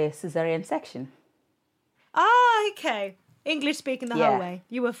girls were cesarean section. Okay. English speaking the whole way.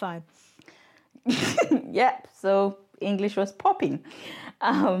 You were fine. Yep. So English was popping.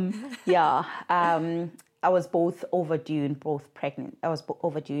 I was both overdue in both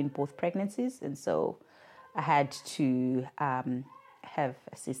pregnancies, and so I had to have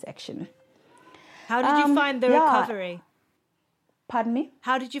a C-section. How did you find the recovery? Pardon me?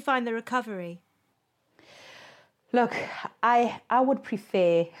 How did you find the recovery? Look, I would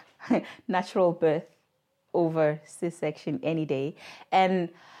prefer natural birth over C-section any day. And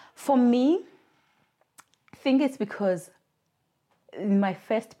for me, I think it's because in my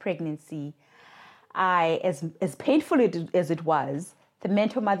first pregnancy, as painful as it was, the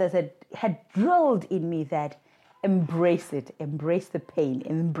mentor mothers had drilled in me that embrace it, embrace the pain,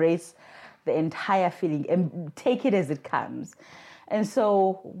 embrace the entire feeling, and take it as it comes. And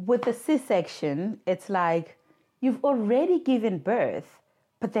so with the C-section, it's like, you've already given birth,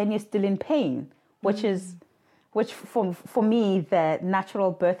 but then you're still in pain, which for me, the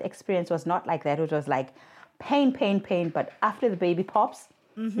natural birth experience was not like that. It was like pain, but after the baby pops,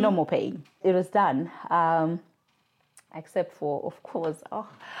 no more pain. It was done, except for, of course,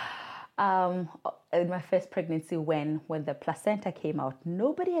 In my first pregnancy, when the placenta came out,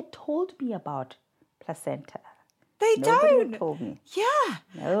 nobody had told me about placenta. Nobody had told me. Yeah.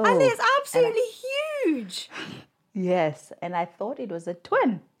 No. And it's absolutely huge. Yes, and I thought it was a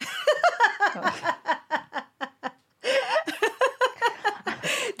twin.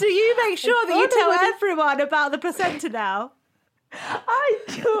 Do you make sure that you tell everyone about the placenta now? I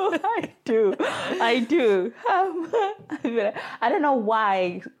do. I don't know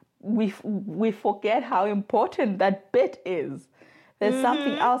why we forget how important that bit is. There's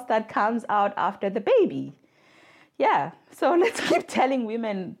something else that comes out after the baby. Yeah, so let's keep telling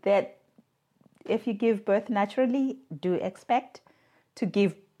women that if you give birth naturally, do expect to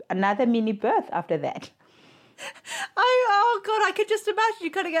give another mini birth after that. Oh God, I could just imagine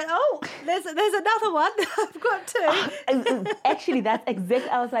you kind of go, oh, there's another one. I've got two. Actually, that's exactly.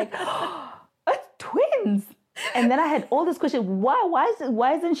 I was like, oh, it's twins. And then I had all this question.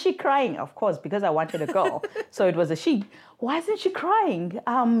 Why isn't she crying? Of course, because I wanted a girl, so it was a she. Why isn't she crying?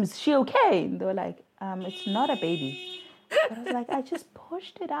 Is she okay? And they were like, it's not a baby. But I was like, I just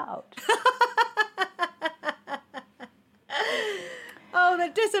pushed it out. Oh, the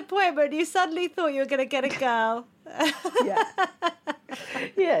disappointment. You suddenly thought you were going to get a girl. Yeah.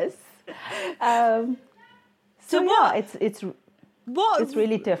 Yes. So what? Yeah, it's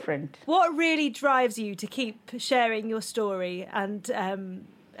really different. What really drives you to keep sharing your story and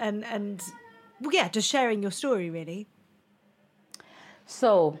just sharing your story, really?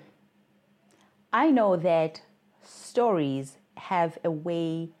 So I know that stories have a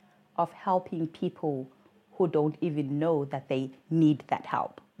way of helping people who don't even know that they need that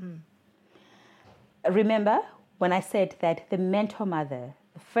help. Remember when I said that the mentor mother,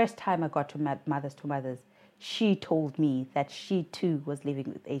 the first time I got to Mothers to Mothers, she told me that she too was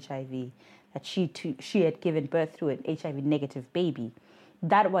living with HIV, that she had given birth to an HIV negative baby.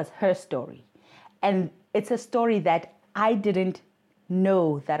 That was her story. And it's a story that I didn't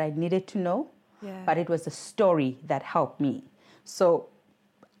know that I needed to know, but it was a story that helped me. So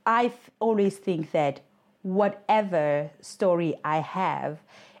I always think that whatever story I have,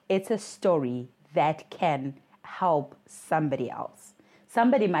 it's a story that can help somebody else.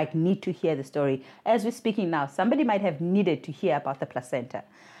 Somebody might need to hear the story. As we're speaking now, somebody might have needed to hear about the placenta.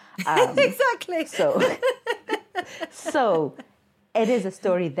 Exactly. So it is a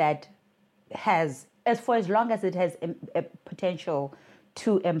story that has, as long as it has a potential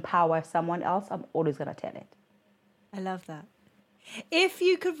to empower someone else, I'm always going to tell it. I love that. If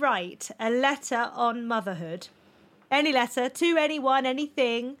you could write a letter on motherhood, any letter to anyone,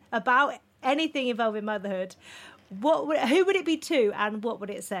 anything about anything involving motherhood, who would it be to and what would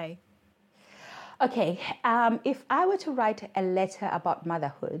it say? Okay, if I were to write a letter about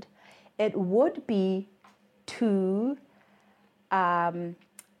motherhood, it would be to a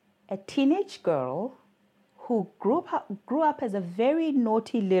teenage girl who grew up as a very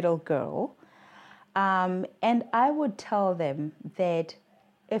naughty little girl. And I would tell them that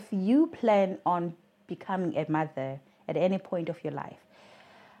if you plan on becoming a mother at any point of your life,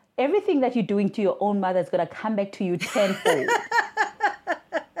 everything that you're doing to your own mother is going to come back to you tenfold.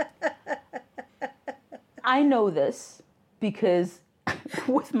 I know this because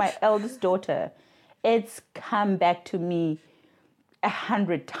with my eldest daughter, it's come back to me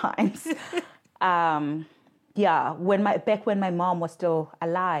 100 times. When my mom was still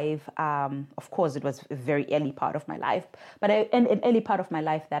alive, of course, it was a very early part of my life, but an early part of my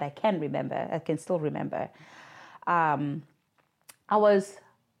life that I can still remember. I was,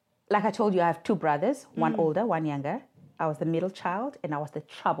 like I told you, I have two brothers, one older, one younger. I was the middle child, and I was the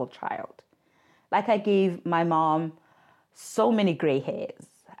troubled child. Like, I gave my mom so many gray hairs.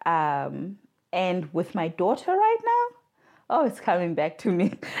 And with my daughter right now, oh, it's coming back to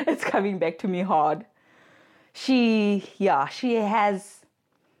me. It's coming back to me hard. She has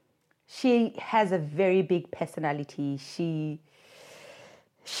a very big personality. She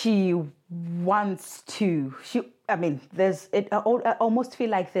wants to. I almost feel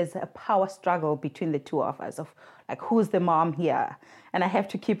like there's a power struggle between the two of us of like who's the mom here, and I have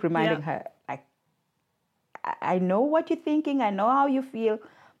to keep reminding her like, I know what you're thinking, I know how you feel,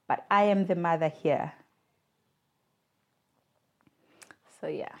 but I am the mother here. So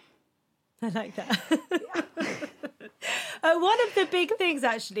yeah. I like that. One of the big things,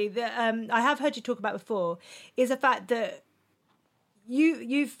 actually, that I have heard you talk about before is the fact that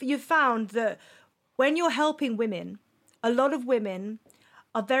you've found that when you're helping women, a lot of women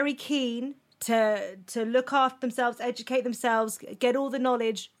are very keen to look after themselves, educate themselves, get all the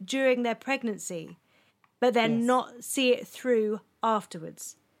knowledge during their pregnancy, but then not see it through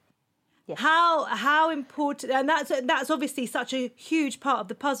afterwards. Yes. How important, and that's obviously such a huge part of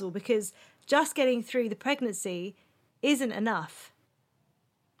the puzzle, because just getting through the pregnancy isn't enough.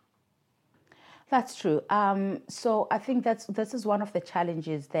 That's true. So I think this is one of the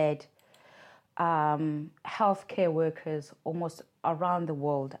challenges that healthcare workers almost around the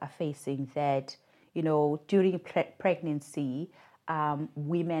world are facing, that, during pregnancy,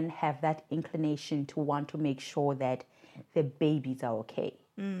 women have that inclination to want to make sure that their babies are okay.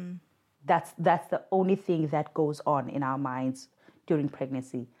 That's the only thing that goes on in our minds during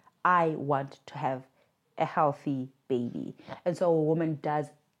pregnancy. I want to have a healthy baby. And so a woman does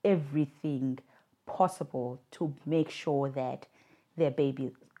everything possible to make sure that their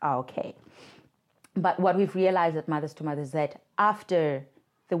babies are okay. But what we've realized at Mothers to Mothers is that after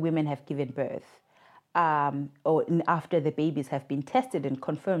the women have given birth, or after the babies have been tested and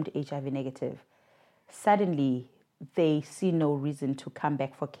confirmed HIV negative, suddenly they see no reason to come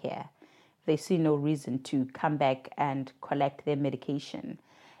back for care. They see no reason to come back and collect their medication.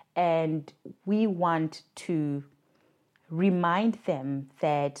 And we want to remind them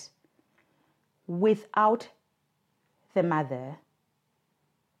that without the mother,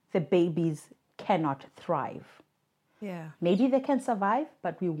 the babies cannot thrive. Yeah. Maybe they can survive,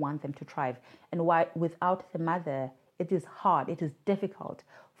 but we want them to thrive. And why without the mother, it is hard, it is difficult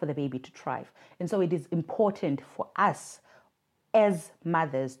for the baby to thrive. And so it is important for us as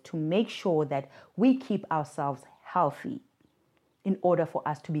mothers to make sure that we keep ourselves healthy in order for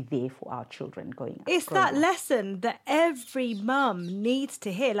us to be there for our children growing That up. lesson that every mum needs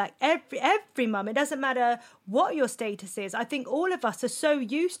to hear. Like every mum, it doesn't matter what your status is. I think all of us are so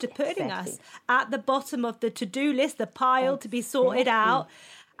used to putting us at the bottom of the to-do list, the pile to be sorted out.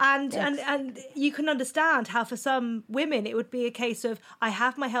 And you can understand how for some women it would be a case of, I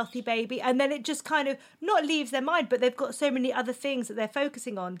have my healthy baby, and then it just kind of not leaves their mind, but they've got so many other things that they're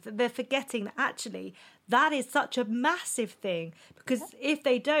focusing on that they're forgetting that actually that is such a massive thing, because if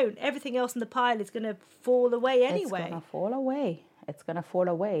they don't, everything else in the pile is going to fall away anyway. It's going to fall away. It's going to fall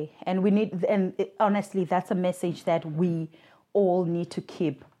away. And we need, honestly, that's a message that we all need to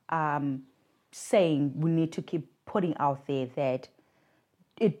keep saying. We need to keep putting out there that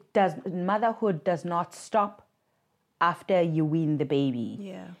motherhood does not stop after you win the baby.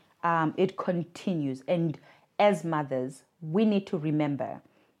 Yeah. It continues. And as mothers, we need to remember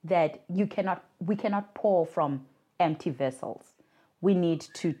that we cannot pour from empty vessels. We need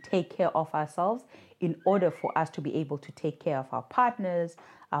to take care of ourselves in order for us to be able to take care of our partners,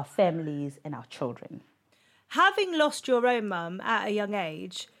 our families, and our children. Having lost your own mum at a young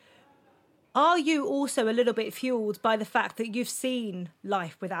age, are you also a little bit fueled by the fact that you've seen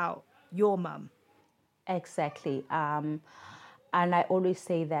life without your mum? Exactly. And I always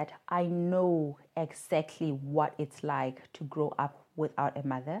say that I know exactly what it's like to grow up without a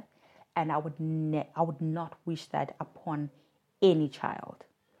mother, and I would not wish that upon any child.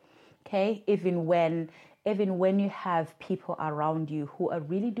 Okay? Even when you have people around you who are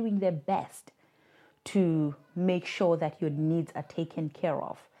really doing their best to make sure that your needs are taken care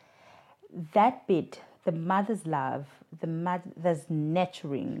of, that bit, the mother's love, the mother's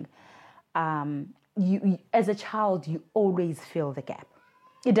nurturing, you as a child, you always fill the gap.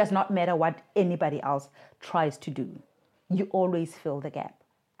 It does not matter what anybody else tries to do. You always fill the gap.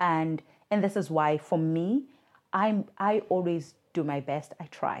 And this is why, for me, I always do my best. I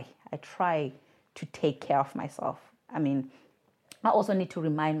try to take care of myself. I mean, I also need to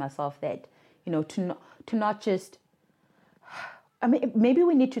remind myself that, to not just, I mean, maybe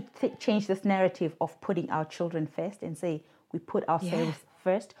we need to change this narrative of putting our children first and say we put ourselves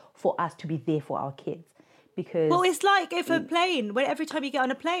first for us to be there for our kids. Because, well, it's like if a plane, when every time you get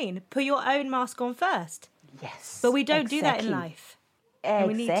on a plane, put your own mask on first. Yes. But we don't do that in life.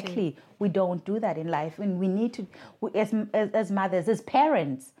 Exactly. We don't do that in life. And we need to, as mothers, as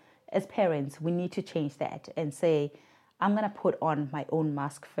parents, we need to change that and say, I'm going to put on my own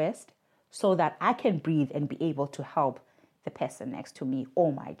mask first so that I can breathe and be able to help the person next to me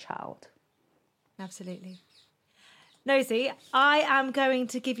or my child. Absolutely. Nosy, I am going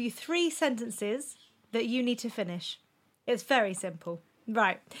to give you 3 sentences that you need to finish. It's very simple.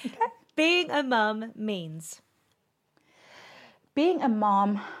 Right. Okay. Being a mum means? Being a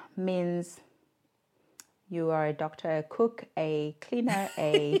mom means you are a doctor, a cook, a cleaner,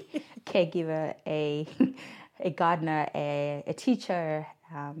 a caregiver, a gardener, a teacher,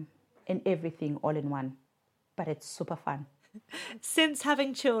 and everything all in one. But it's super fun. Since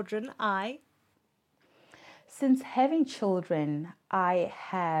having children, Since having children, I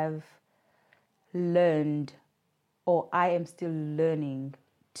have learned, or I am still learning,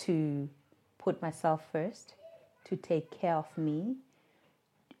 to put myself first, to take care of me,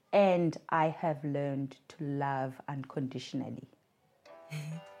 and I have learned to love unconditionally.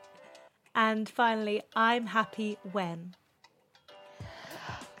 And finally, I'm happy when?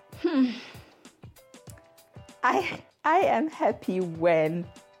 I am happy when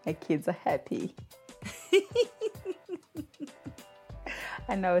my kids are happy.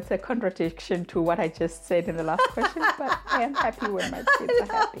 I know it's a contradiction to what I just said in the last question, but I am happy when my kids are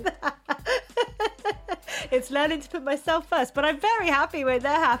happy. It's learning to put myself first, but I'm very happy when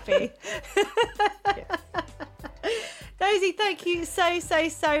they're happy. Yes. Dozy, thank you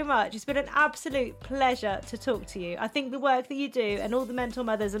so much. It's been an absolute pleasure to talk to you. I think the work that you do and all the mentor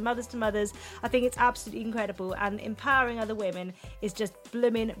mothers and mothers to mothers, I think it's absolutely incredible, and empowering other women is just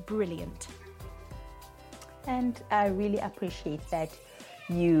blooming brilliant. And I really appreciate that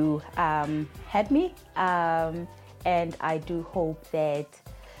you had me, and I do hope that,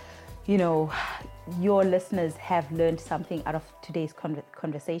 you know, your listeners have learned something out of today's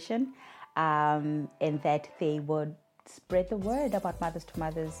conversation, and that they would spread the word about Mothers to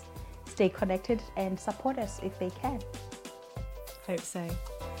Mothers, stay connected and support us if they can. Hope so.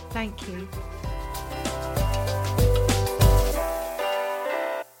 Thank you.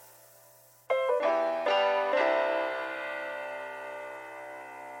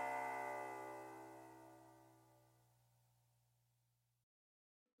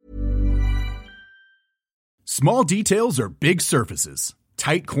 Small details are big surfaces.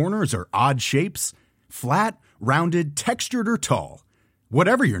 Tight corners are odd shapes. Flat, rounded, textured, or tall.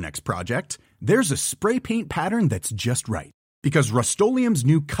 Whatever your next project, there's a spray paint pattern that's just right. Because Rust-Oleum's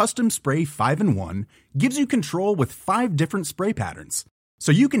new Custom Spray 5-in-1 gives you control with 5 different spray patterns.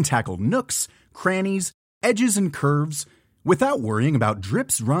 So you can tackle nooks, crannies, edges, and curves without worrying about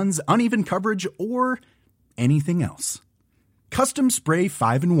drips, runs, uneven coverage, or anything else. Custom Spray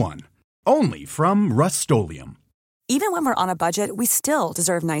 5-in-1. Only from Rust-Oleum. Even when we're on a budget, we still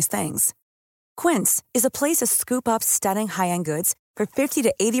deserve nice things. Quince is a place to scoop up stunning high-end goods for 50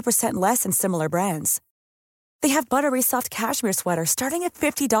 to 80% less than similar brands. They have buttery soft cashmere sweaters starting at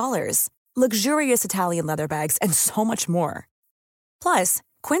 $50, luxurious Italian leather bags, and so much more. Plus,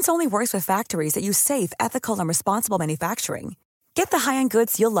 Quince only works with factories that use safe, ethical, and responsible manufacturing. Get the high-end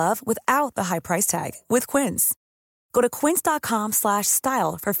goods you'll love without the high price tag with Quince. Go to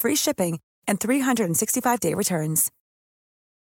quince.com/style for free shipping and 365-day returns.